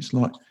up, and it's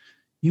like,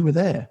 you were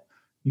there.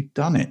 You'd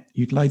done it.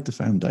 You'd laid the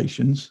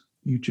foundations.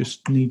 You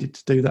just needed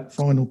to do that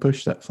final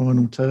push, that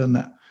final turn,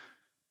 that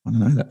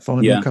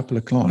final couple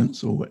of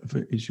clients or whatever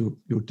it is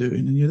you're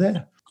doing, and you're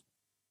there.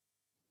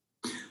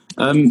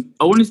 I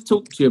wanted to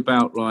talk to you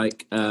about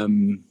like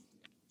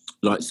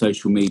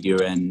social media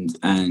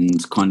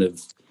and kind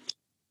of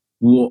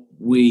what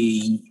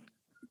we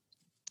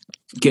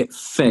get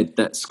fed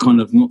that's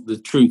kind of not the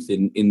truth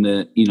in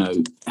the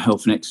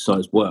health and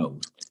exercise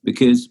world,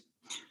 because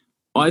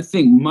I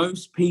think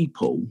most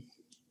people,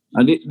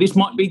 and this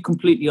might be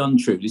completely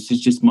untrue, this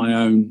is just my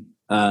own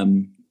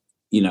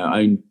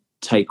own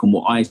take on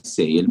what I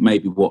see and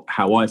maybe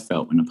how I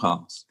felt in the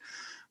past.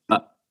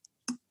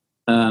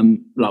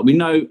 Like, we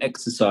know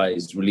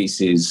exercise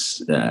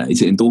releases,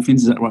 is it endorphins?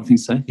 Is that the right thing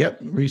to say? Yep,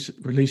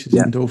 releases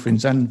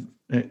endorphins, and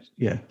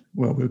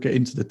well, we'll get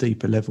into the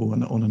deeper level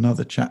on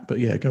another chat, but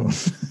yeah, go on.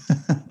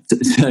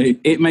 So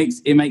it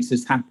makes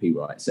us happy,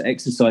 right? So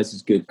exercise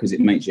is good because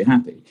it makes you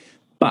happy,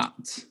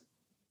 but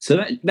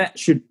so that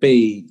should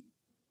be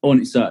on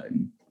its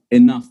own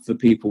enough for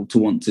people to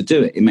want to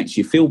do it. It makes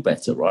you feel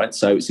better, right?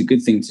 So it's a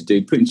good thing to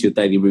do, put into your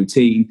daily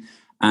routine,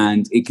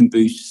 and it can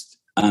boost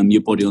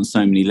your body on so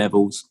many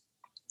levels.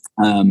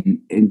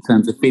 In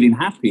terms of feeling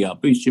happier,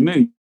 boost your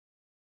mood.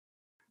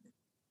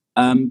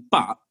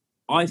 But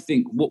I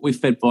think what we're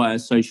fed via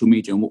social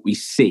media and what we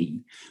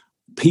see,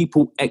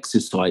 people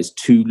exercise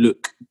to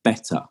look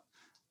better.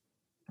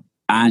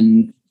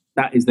 And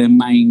that is their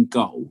main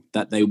goal,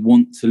 that they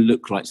want to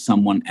look like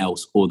someone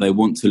else, or they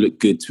want to look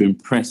good to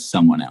impress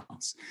someone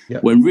else.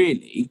 Yep. When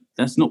really,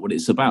 that's not what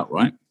it's about,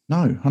 right?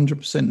 No,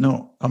 100%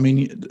 not. I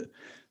mean,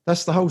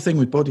 that's the whole thing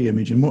with body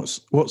image. And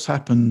what's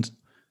happened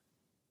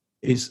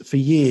is, for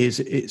years,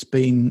 it's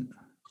been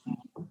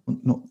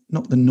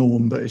not the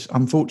norm, but it's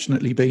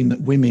unfortunately been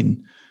that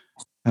women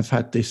have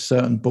had this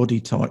certain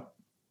body type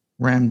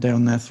rammed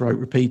down their throat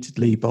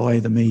repeatedly by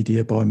the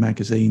media, by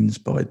magazines,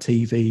 by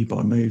TV,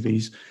 by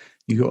movies.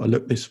 You got to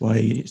look this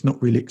way. It's not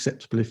really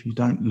acceptable if you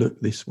don't look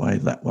this way,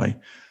 that way.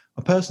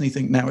 I personally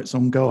think now it's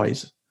on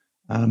guys.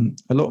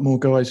 A lot more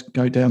guys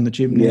go down the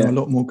gym now. Yeah. A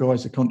lot more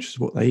guys are conscious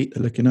of what they eat.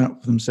 They're looking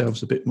out for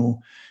themselves a bit more.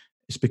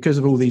 It's because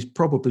of all these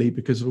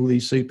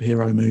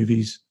superhero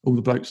movies. All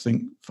the blokes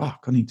think,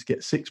 fuck, I need to get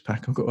a six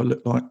pack. I've got to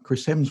look like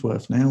Chris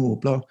Hemsworth now, or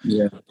blah.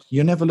 Yeah.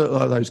 You never look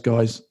like those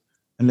guys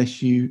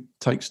unless you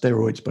take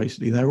steroids,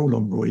 basically. They're all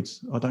on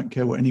roids. I don't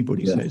care what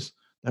anybody says.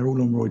 They're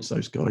all on roids,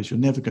 those guys. You're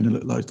never going to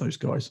look like those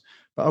guys.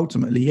 But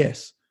ultimately,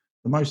 yes,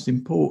 the most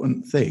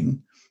important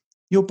thing,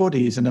 your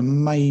body is an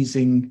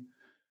amazing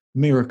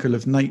miracle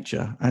of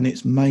nature, and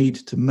it's made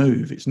to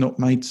move. It's not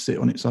made to sit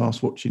on its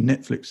ass watching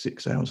Netflix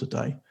 6 hours a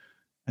day.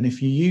 And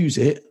if you use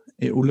it,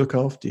 it will look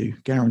after you,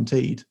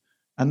 guaranteed.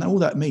 And all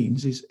that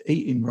means is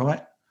eating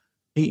right,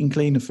 eating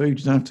cleaner food.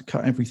 You don't have to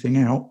cut everything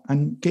out,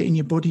 and getting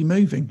your body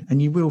moving,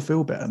 and you will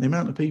feel better. The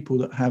amount of people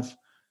that have,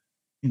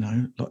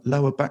 like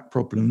lower back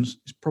problems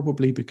is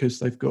probably because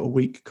they've got a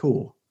weak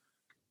core.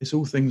 It's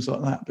all things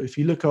like that. But if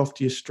you look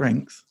after your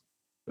strength,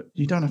 but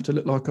you don't have to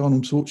look like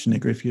Arnold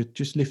Schwarzenegger. If you're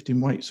just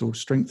lifting weights or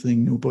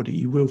strengthening your body,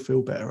 you will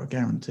feel better, I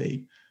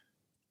guarantee.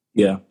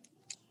 Yeah.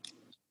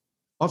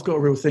 I've got a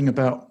real thing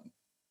about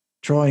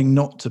trying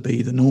not to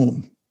be the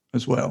norm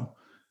as well.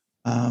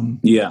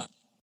 Yeah.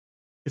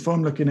 If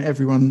I'm looking at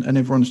everyone and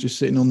everyone's just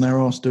sitting on their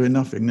ass doing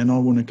nothing, then I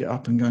want to get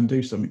up and go and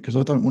do something, because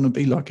I don't want to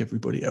be like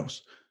everybody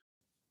else.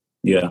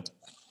 Yeah.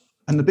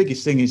 And the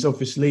biggest thing is,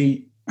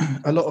 obviously,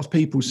 a lot of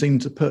people seem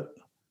to put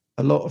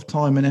a lot of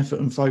time and effort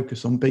and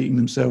focus on beating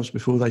themselves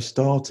before they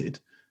started.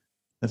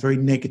 They're very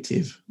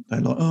negative.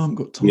 They're like, oh, I haven't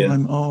got time. Yeah.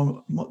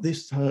 Oh,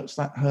 this hurts,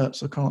 that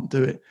hurts, I can't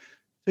do it.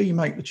 Until you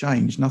make the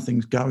change,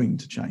 nothing's going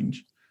to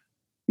change.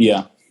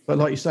 Yeah. But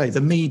like you say,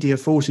 the media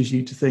forces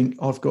you to think,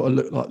 I've got to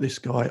look like this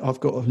guy. I've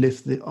got to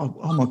lift the,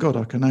 oh my God,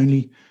 I can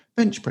only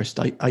bench press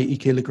 80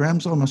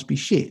 kilograms. I must be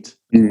shit.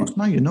 Like,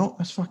 no, you're not.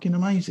 That's fucking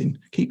amazing.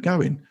 Keep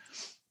going.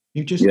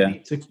 You just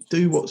need to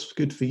do what's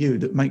good for you,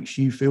 that makes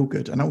you feel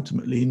good, and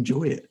ultimately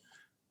enjoy it.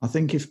 I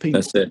think if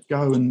people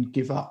go and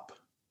give up,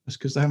 it's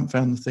because they haven't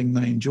found the thing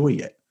they enjoy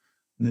yet.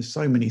 And there's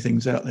so many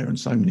things out there and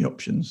so many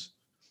options.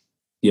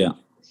 Yeah.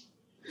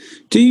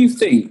 Do you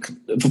think,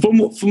 from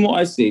what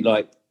I see,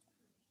 like,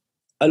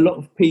 a lot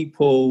of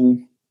people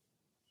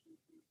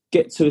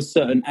get to a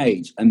certain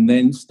age and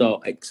then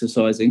start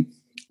exercising?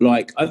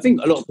 Like, I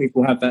think a lot of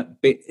people have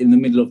that bit in the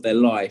middle of their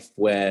life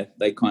where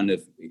they kind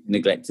of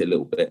neglect it a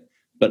little bit.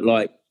 But,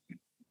 like,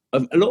 a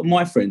lot of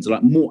my friends are,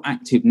 like, more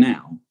active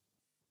now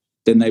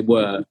than they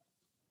were,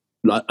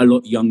 like, a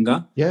lot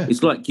younger. Yeah.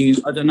 It's like you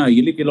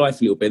live your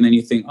life a little bit and then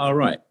you think, oh,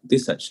 right,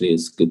 this actually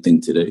is a good thing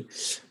to do.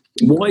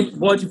 Why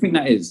do you think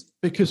that is?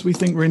 Because we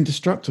think we're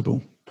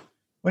indestructible.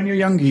 When you're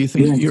younger, you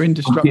think you're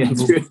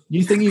indestructible.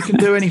 You think you can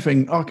do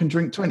anything. I can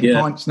drink 20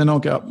 pints and then I'll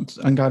get up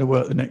and go to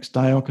work the next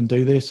day. I can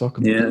do this. I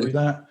can do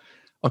that.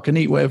 I can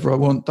eat whatever I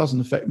want.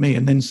 Doesn't affect me.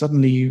 And then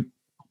suddenly you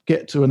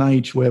get to an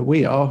age where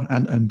we are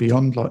and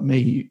beyond, like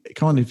me,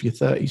 kind of your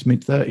 30s,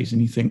 mid-30s,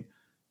 and you think,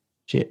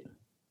 shit,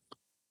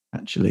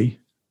 actually,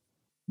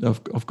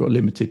 I've got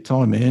limited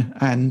time here.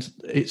 And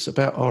it's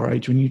about our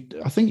age when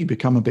I think you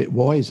become a bit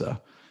wiser.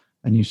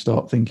 And you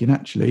start thinking,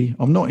 actually,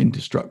 I'm not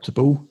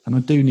indestructible and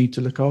I do need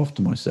to look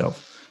after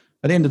myself.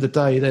 At the end of the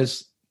day,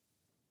 there's,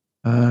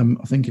 I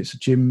think it's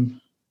Jim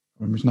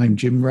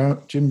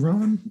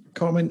Rohn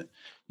comment.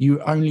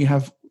 You only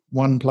have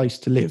one place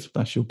to live.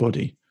 That's your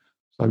body.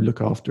 So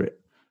look after it.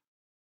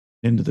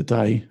 At the end of the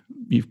day,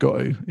 you've got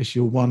to. It's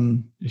your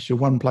one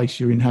place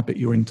you inhabit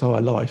your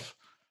entire life.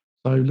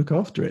 So look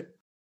after it.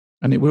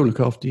 And it will look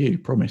after you,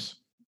 promise.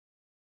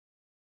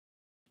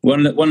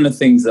 One of the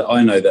things that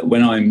I know, that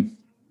when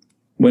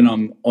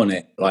I'm on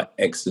it, like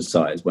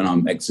exercise, when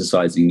I'm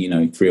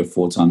exercising, 3 or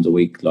 4 times a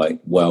week, like,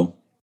 well,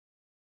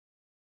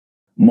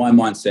 my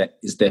mindset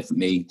is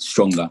definitely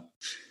stronger.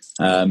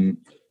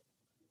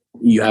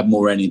 You have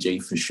more energy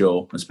for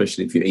sure,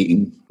 especially if you're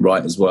eating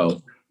right as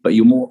well. But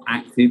you're more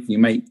active, you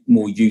make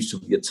more use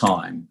of your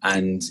time,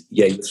 and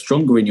you're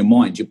stronger in your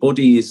mind. Your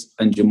body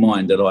and your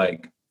mind are,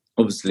 like,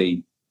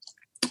 obviously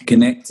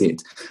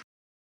connected.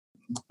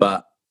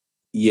 But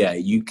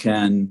you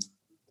can.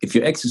 If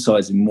you're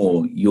exercising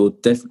more, you're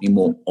definitely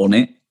more on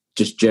it,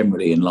 just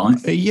generally in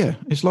life. Yeah,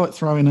 it's like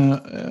throwing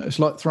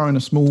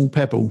a small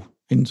pebble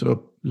into a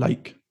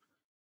lake.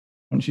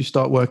 Once you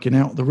start working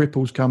out, the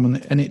ripples come,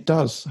 and it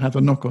does have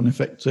a knock-on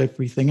effect to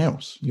everything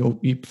else.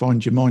 You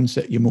find your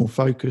mindset, you're more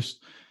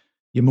focused,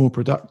 you're more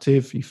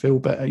productive, you feel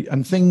better,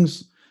 and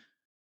things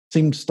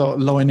seem to start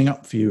lining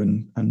up for you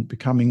and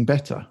becoming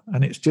better.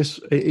 And it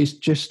is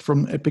just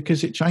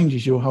because it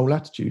changes your whole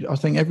attitude. I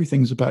think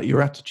everything's about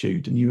your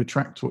attitude, and you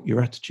attract what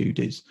your attitude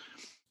is.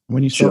 And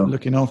when you start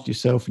looking after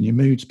yourself and your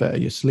mood's better,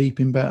 you're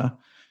sleeping better,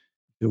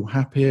 you feel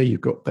happier,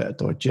 you've got better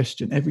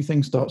digestion,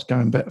 everything starts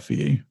going better for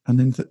you. And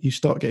then you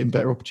start getting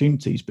better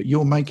opportunities, but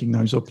you're making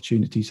those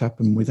opportunities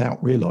happen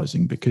without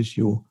realizing, because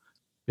you're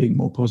being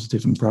more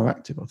positive and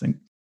proactive, I think.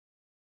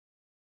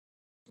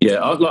 Yeah,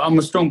 I'm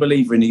a strong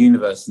believer in the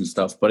universe and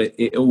stuff, but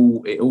it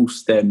all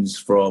stems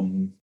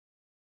from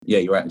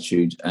your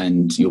attitude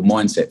and your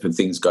mindset for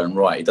things going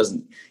right.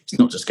 It's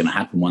not just going to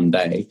happen one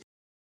day,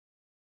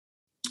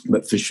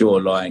 but for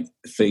sure, like,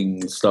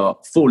 things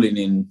start falling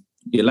in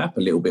your lap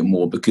a little bit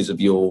more because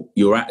of your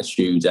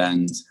attitude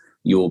and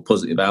your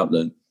positive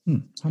outlook.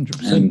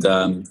 100%.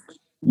 And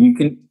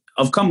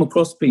I've come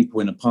across people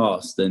in the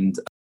past, and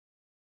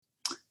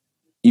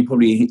you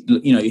probably,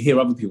 you hear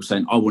other people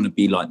saying, I want to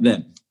be like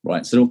them.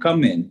 Right, so they'll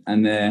come in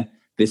and they're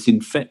this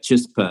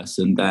infectious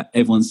person that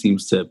everyone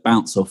seems to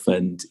bounce off,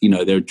 and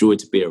they're a joy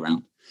to be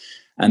around.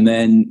 And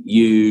then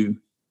they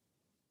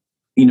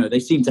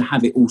seem to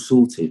have it all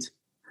sorted,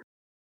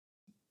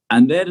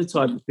 and they're the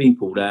type of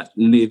people that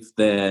live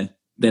their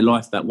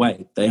life that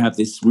way. They have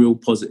this real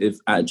positive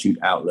attitude,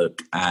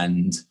 outlook,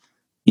 and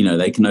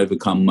they can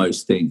overcome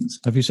most things.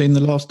 Have you seen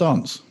The Last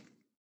Dance?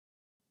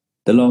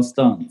 The Last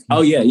Dance.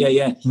 Oh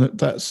yeah.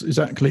 That's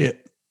exactly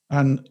it.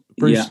 And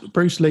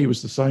Bruce Lee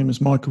was the same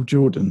as Michael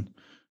Jordan.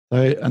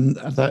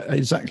 That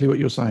exactly what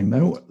you're saying.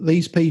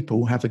 These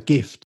people have a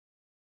gift,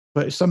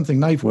 but it's something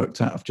they've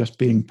worked out of just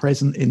being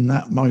present in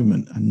that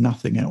moment and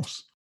nothing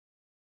else.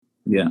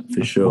 Yeah,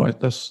 for sure.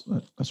 That's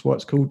why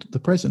it's called the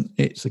present.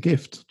 It's a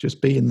gift.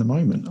 Just be in the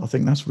moment. I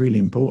think that's really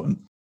important.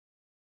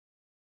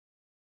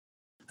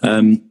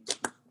 And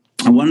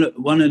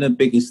one of the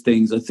biggest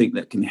things I think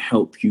that can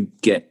help you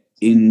get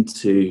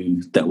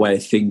into that way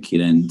of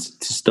thinking, and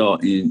to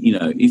start in,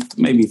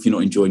 if you're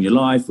not enjoying your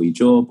life or your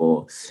job,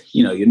 or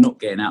you're not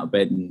getting out of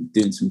bed and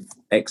doing some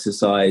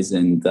exercise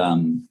and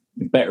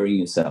bettering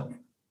yourself,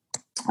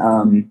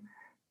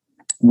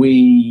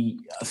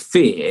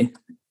 fear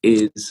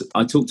is,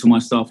 I talk to my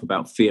staff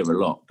about fear a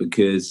lot,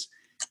 because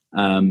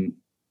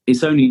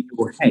it's only in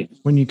your head.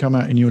 When you come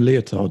out in your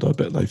leotard, I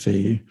bet they fear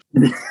you.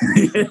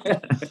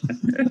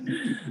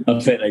 I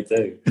bet they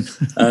do.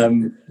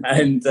 And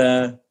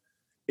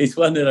it's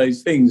one of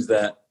those things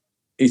that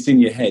it's in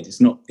your head.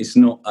 It's not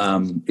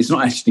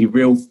actually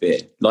real fear.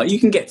 Like, you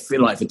can get fear,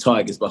 like, if a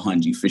tiger's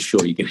behind you, for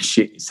sure you're going to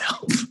shit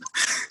yourself.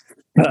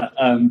 But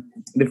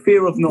the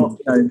fear of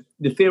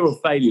the fear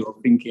of failure,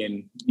 of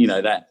thinking,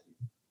 that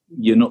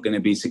you're not going to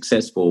be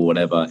successful or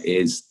whatever,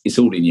 it's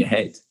all in your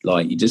head.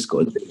 Like, you just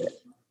got to do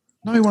it.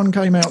 No one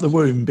came out of the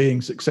womb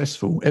being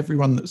successful.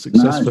 Everyone that's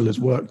successful has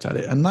worked at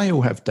it, and they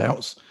all have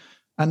doubts.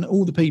 And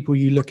all the people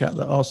you look at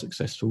that are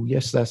successful,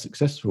 yes, they're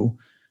successful,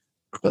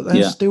 but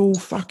they're still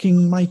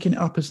fucking making it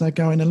up as they're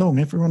going along.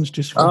 Everyone's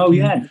just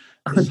fucking...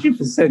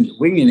 100%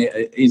 winging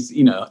it is,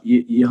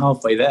 you're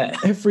halfway there.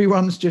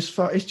 Everyone's just...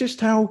 It's just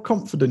how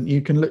confident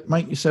you can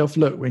make yourself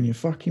look when you're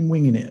fucking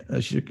winging it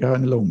as you're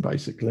going along,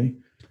 basically.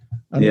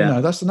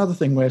 And, that's another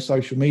thing where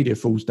social media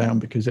falls down,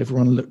 because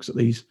everyone looks at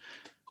these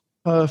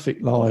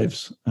perfect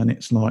lives and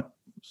it's like,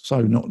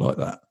 so not like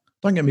that.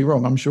 Don't get me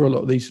wrong, I'm sure a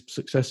lot of these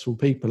successful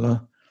people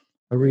are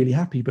really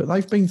happy, but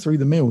they've been through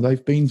the mill.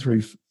 They've been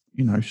through,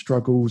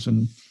 struggles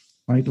and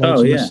made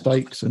loads of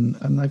mistakes, and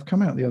they've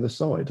come out the other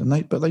side.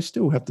 But they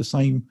still have the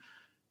same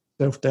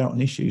self-doubt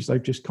and issues.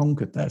 They've just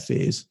conquered their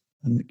fears,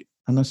 and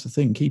that's the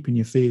thing, keeping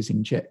your fears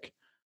in check.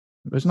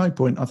 There's no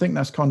point. I think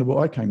that's kind of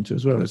what I came to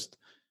as well. Is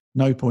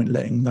no point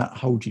letting that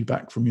hold you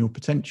back from your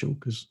potential,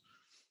 because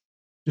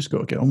you just got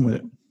to get on with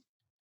it.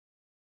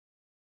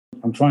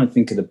 I'm trying to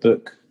think of the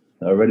book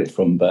that I read it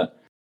from,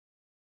 but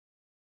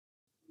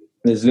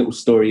there's a little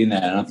story in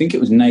there, and I think it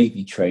was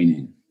Navy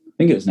training.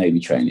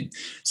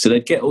 So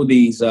they'd get all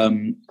these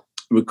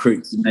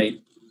recruits, and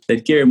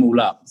they'd gear them all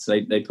up. So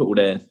they put all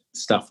their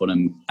stuff on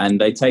them,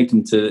 and they take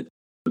them to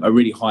a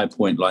really high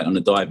point, like on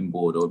a diving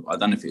board, or I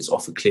don't know if it's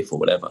off a cliff or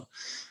whatever.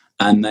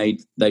 And they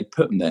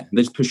put them there, and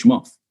they just push them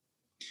off,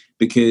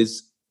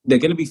 because they're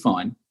going to be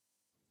fine.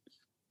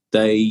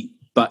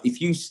 But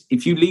if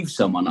you leave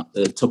someone up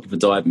the top of a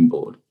diving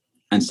board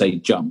and say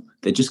jump,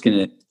 they're just going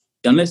to,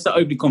 unless they're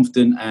overly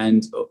confident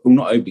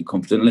not overly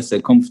confident, unless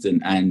they're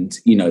confident and,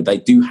 they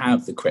do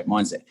have the correct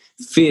mindset,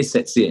 fear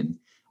sets in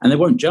and they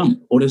won't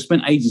jump, or they'll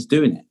spend ages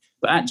doing it.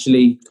 But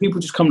actually, people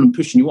just coming and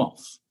pushing you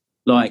off,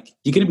 like,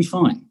 you're going to be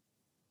fine.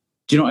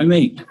 Do you know what I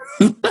mean?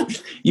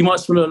 You might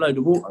swallow a load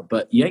of water,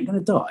 but you ain't going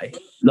to die.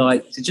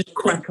 Like, so just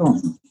crack on.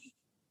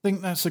 I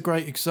think that's a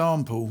great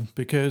example,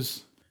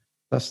 because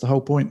that's the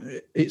whole point.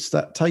 It's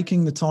that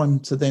taking the time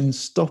to then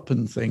stop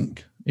and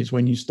think is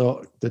when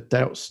the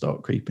doubts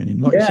start creeping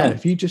in. Like you say,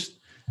 if you just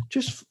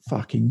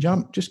fucking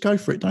jump, just go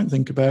for it. Don't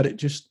think about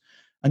it.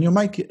 And you'll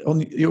make it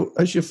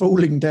as you're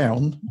falling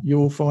down,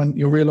 you'll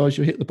realise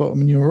you'll hit the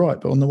bottom and you're all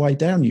right. But on the way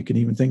down, you can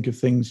even think of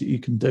things that you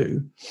can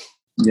do.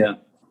 Yeah.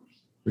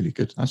 Really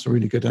good. That's a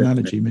really good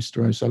analogy,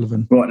 Mr.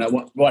 O'Sullivan. Write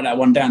that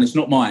one down. It's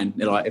not mine.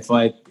 Like if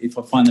I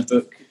find the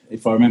book,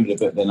 if I remember the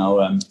book, then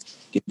I'll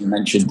give you a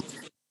mention.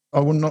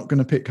 I'm not going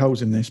to pick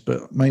holes in this,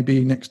 but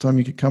maybe next time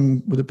you could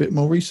come with a bit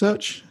more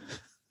research.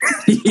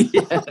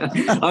 Yeah.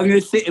 I'm going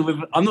to sit here with.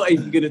 I'm not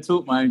even going to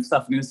talk my own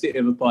stuff. I'm going to sit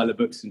here with a pile of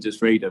books and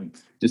just read them.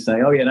 Just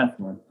say, oh yeah, that's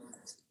one.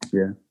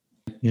 Yeah.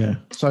 Yeah.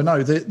 So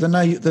no,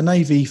 the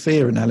Navy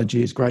fear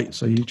analogy is great.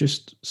 So you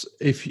just,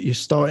 if you're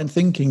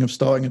thinking of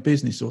starting a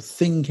business, or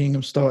thinking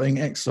of starting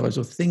exercise,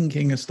 or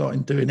thinking of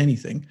starting doing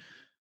anything,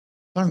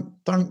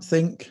 don't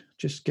think.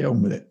 Just get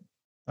on with it.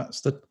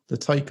 That's the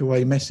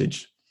takeaway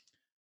message.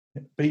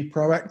 Be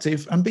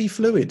proactive and be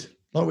fluid.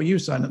 Like what you were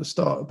saying at the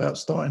start about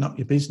starting up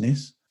your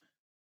business.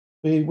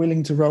 Be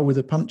willing to roll with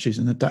the punches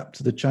and adapt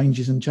to the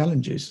changes and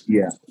challenges.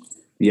 Yeah.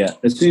 Yeah.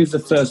 As soon as the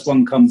first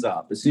one comes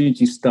up, as soon as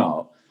you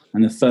start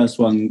and the first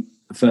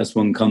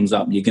one comes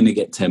up, you're going to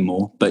get 10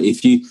 more. But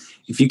if you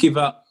give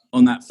up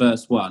on that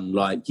first one,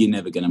 like, you're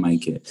never going to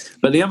make it.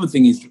 But the other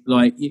thing is,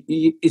 like,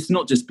 it's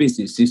not just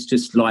business, it's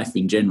just life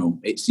in general.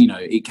 It's, you know,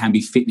 it can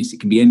be fitness, it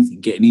can be anything,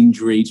 get an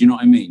injury, do you know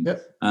what I mean?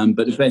 Yep.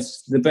 But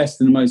the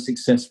best and the most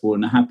successful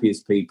and the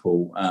happiest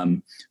people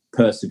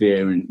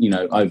persevere and, you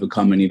know,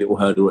 overcome any little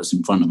hurdle that's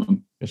in front of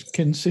them. Just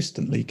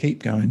consistently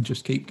keep going,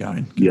 keep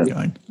going.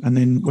 And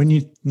then when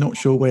you're not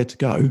sure where to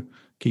go,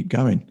 keep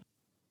going.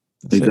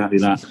 That's exactly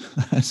it. that.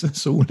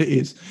 That's all it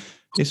is.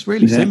 It's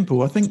really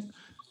simple. I think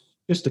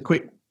just a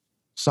quick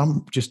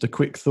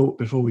thought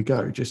before we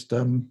go. Just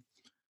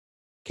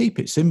keep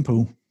it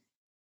simple.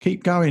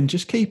 Keep going.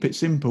 Just keep it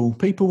simple.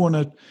 People want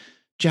to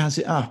jazz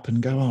it up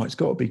and go, oh, it's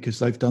got to be because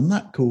they've done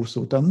that course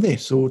or done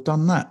this or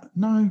done that.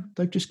 No,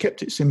 they've just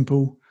kept it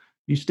simple.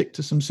 You stick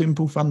to some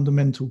simple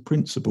fundamental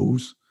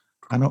principles,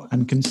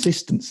 and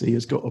consistency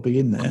has got to be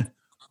in there.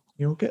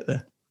 You'll get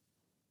there.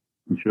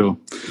 I'm sure.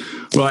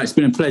 Right, it's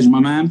been a pleasure,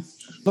 my man.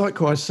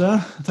 Likewise, sir.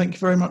 Thank you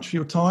very much for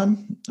your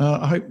time.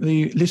 I hope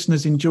the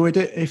listeners enjoyed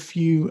it. If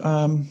you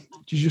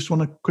do you just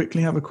want to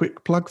quickly have a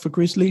quick plug for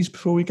Grizzlies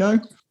before we go?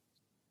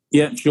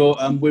 Yeah, sure.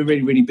 We're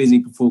really, really busy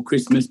before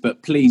Christmas,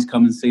 but please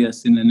come and see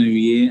us in the new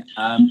year.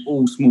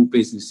 All small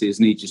businesses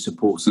need your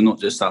support, so not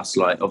just us.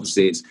 Like,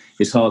 obviously,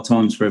 it's hard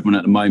times for everyone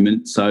at the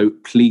moment, so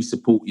please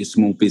support your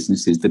small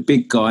businesses. The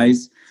big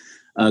guys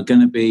are going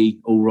to be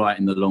all right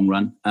in the long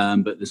run,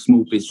 but the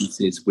small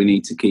businesses, we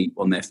need to keep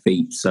on their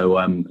feet. So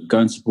go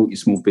and support your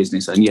small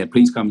business, and yeah,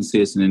 please come and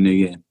see us in the new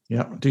year.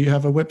 Yeah. Do you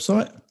have a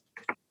website?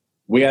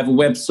 We have a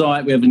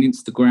website, we have an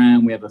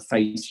Instagram, we have a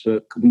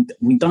Facebook.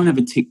 We don't have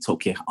a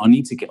TikTok yet. I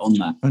need to get on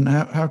that. And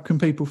how can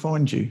people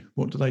find you?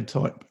 What do they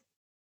type?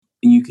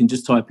 You can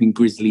just type in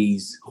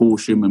Grizzlies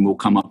Horsham and we'll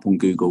come up on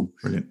Google.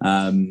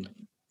 Brilliant.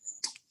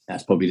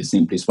 That's probably the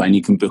simplest way. And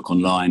you can book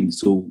online.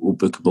 It's all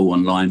bookable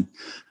online.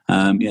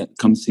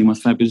 Come see my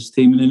fabulous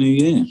team in the new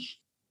year.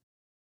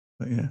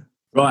 But yeah.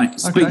 Right,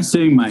 speak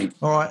soon, mate.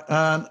 All right,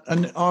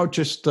 and I'll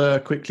just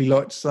quickly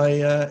like to say,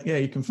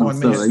 you can find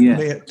me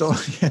at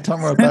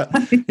don't worry about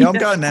it. Yeah, I'm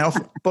going now.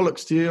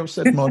 Bollocks to you. I've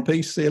said my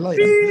piece. See you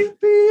later.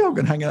 I'm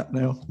going to hang up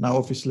now. No,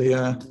 obviously,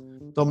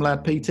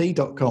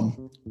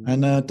 domladpt.com.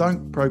 And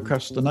don't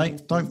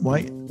procrastinate. Don't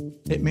wait.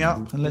 Hit me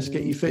up and let's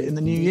get you fit in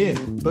the new year.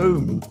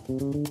 Boom.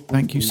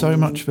 Thank you so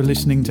much for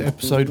listening to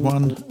episode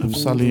 1 of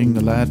Sullying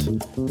the Lad.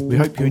 We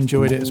hope you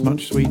enjoyed it as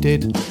much as we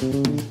did.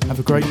 Have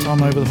a great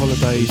time over the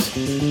holidays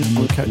and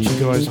we'll catch you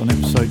guys on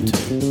episode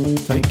 2.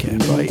 Take care.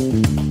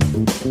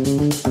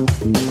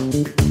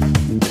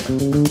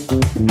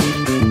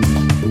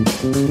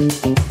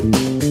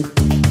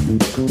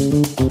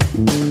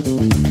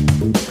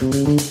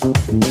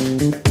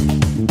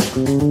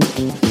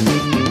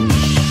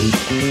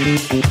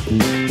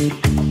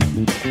 Bye.